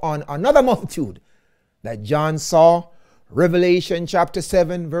now on another multitude that John saw. Revelation chapter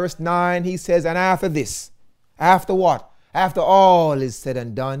 7, verse 9, he says, and after this, after what? After all is said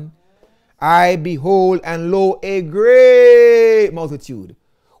and done, I behold, and lo, a great multitude,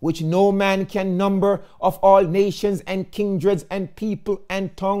 which no man can number, of all nations and kindreds and people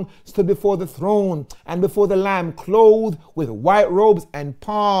and tongue, stood before the throne and before the Lamb, clothed with white robes and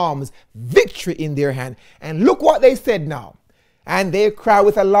palms, victory in their hand. And look what they said now. And they cry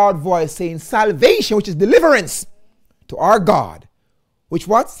with a loud voice, saying, salvation, which is deliverance, to our God, which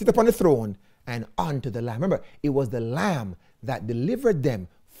what? Sit upon the throne, and unto the Lamb. Remember, it was the Lamb that delivered them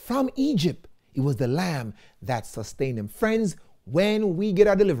from Egypt. It was the Lamb that sustained them. Friends, when we get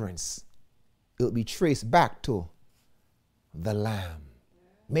our deliverance, it will be traced back to the Lamb.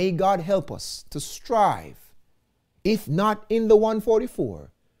 May God help us to strive, if not in the 144,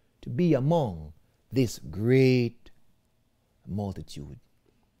 to be among this great multitude.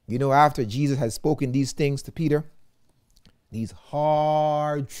 You know, after Jesus had spoken these things to Peter, these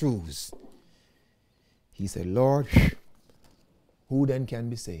hard truths, he said, Lord, who then can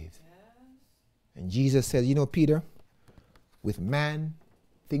be saved? And Jesus said, you know, Peter, with man,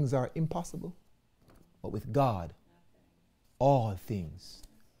 things are impossible, but with God, all things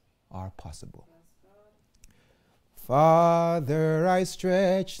are possible. Father, I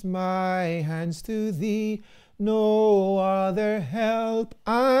stretch my hands to thee, no other help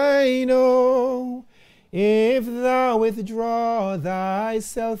I know. If thou withdraw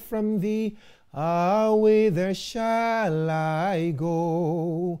thyself from thee, whither shall I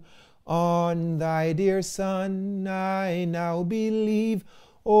go? On thy dear Son I now believe.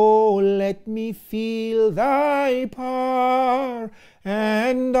 Oh, let me feel thy power,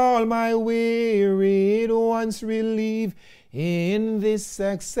 and all my wearied ones relieve in this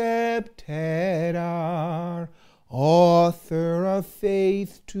accepted hour. Author of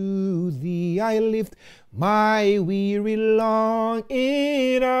faith, to thee I lift my weary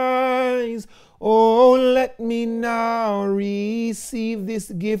longing eyes. Oh, let me now receive this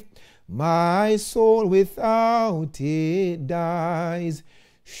gift, my soul without it dies.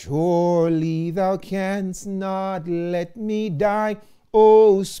 Surely thou canst not let me die.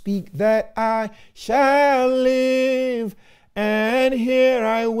 Oh, speak that I shall live, and here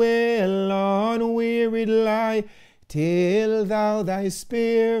I will unwearied lie, till thou thy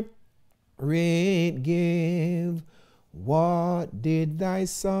spirit give. What did thy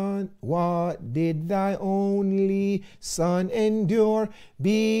only Son endure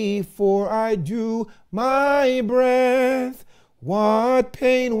before I drew my breath? What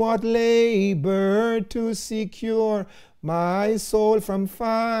pain, what labor to secure my soul from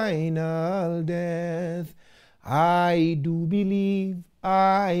final death? I do believe,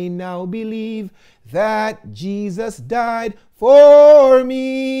 I now believe, that Jesus died for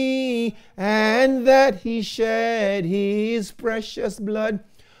me, and that he shed his precious blood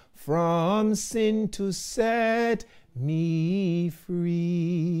from sin to set me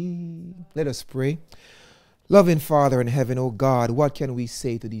free. Let us pray. Loving Father in heaven, O God, what can we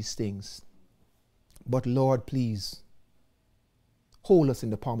say to these things? But Lord, please, hold us in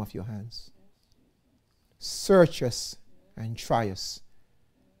the palm of your hands. Search us and try us.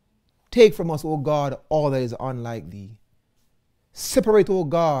 Take from us, O God, all that is unlike thee. Separate, O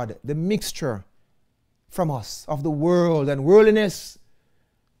God, the mixture from us of the world and worldliness,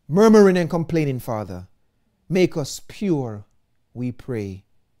 murmuring and complaining, Father. Make us pure, we pray,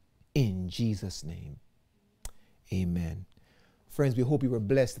 in Jesus' name. Amen. Friends, we hope you were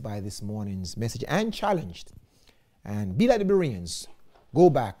blessed by this morning's message and challenged. And be like the Bereans. Go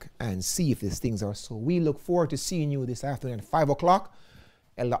back and see if these things are so. We look forward to seeing you this afternoon at 5 o'clock.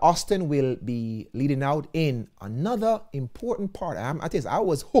 Elder Austin will be leading out in another important part. I tell you, I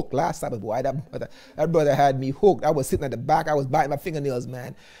was hooked last Sabbath, boy. That brother had me hooked. I was sitting at the back. I was biting my fingernails,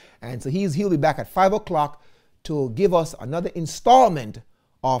 man. And so he'll be back at 5 o'clock to give us another installment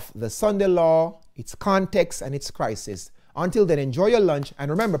of the Sunday law, its context, and its crisis. Until then, enjoy your lunch. And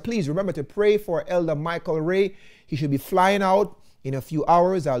remember, please remember to pray for Elder Michael Ray. He should be flying out in a few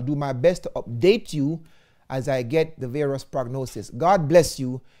hours. I'll do my best to update you as I get the various prognosis. God bless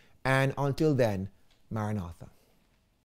you. And until then, Maranatha.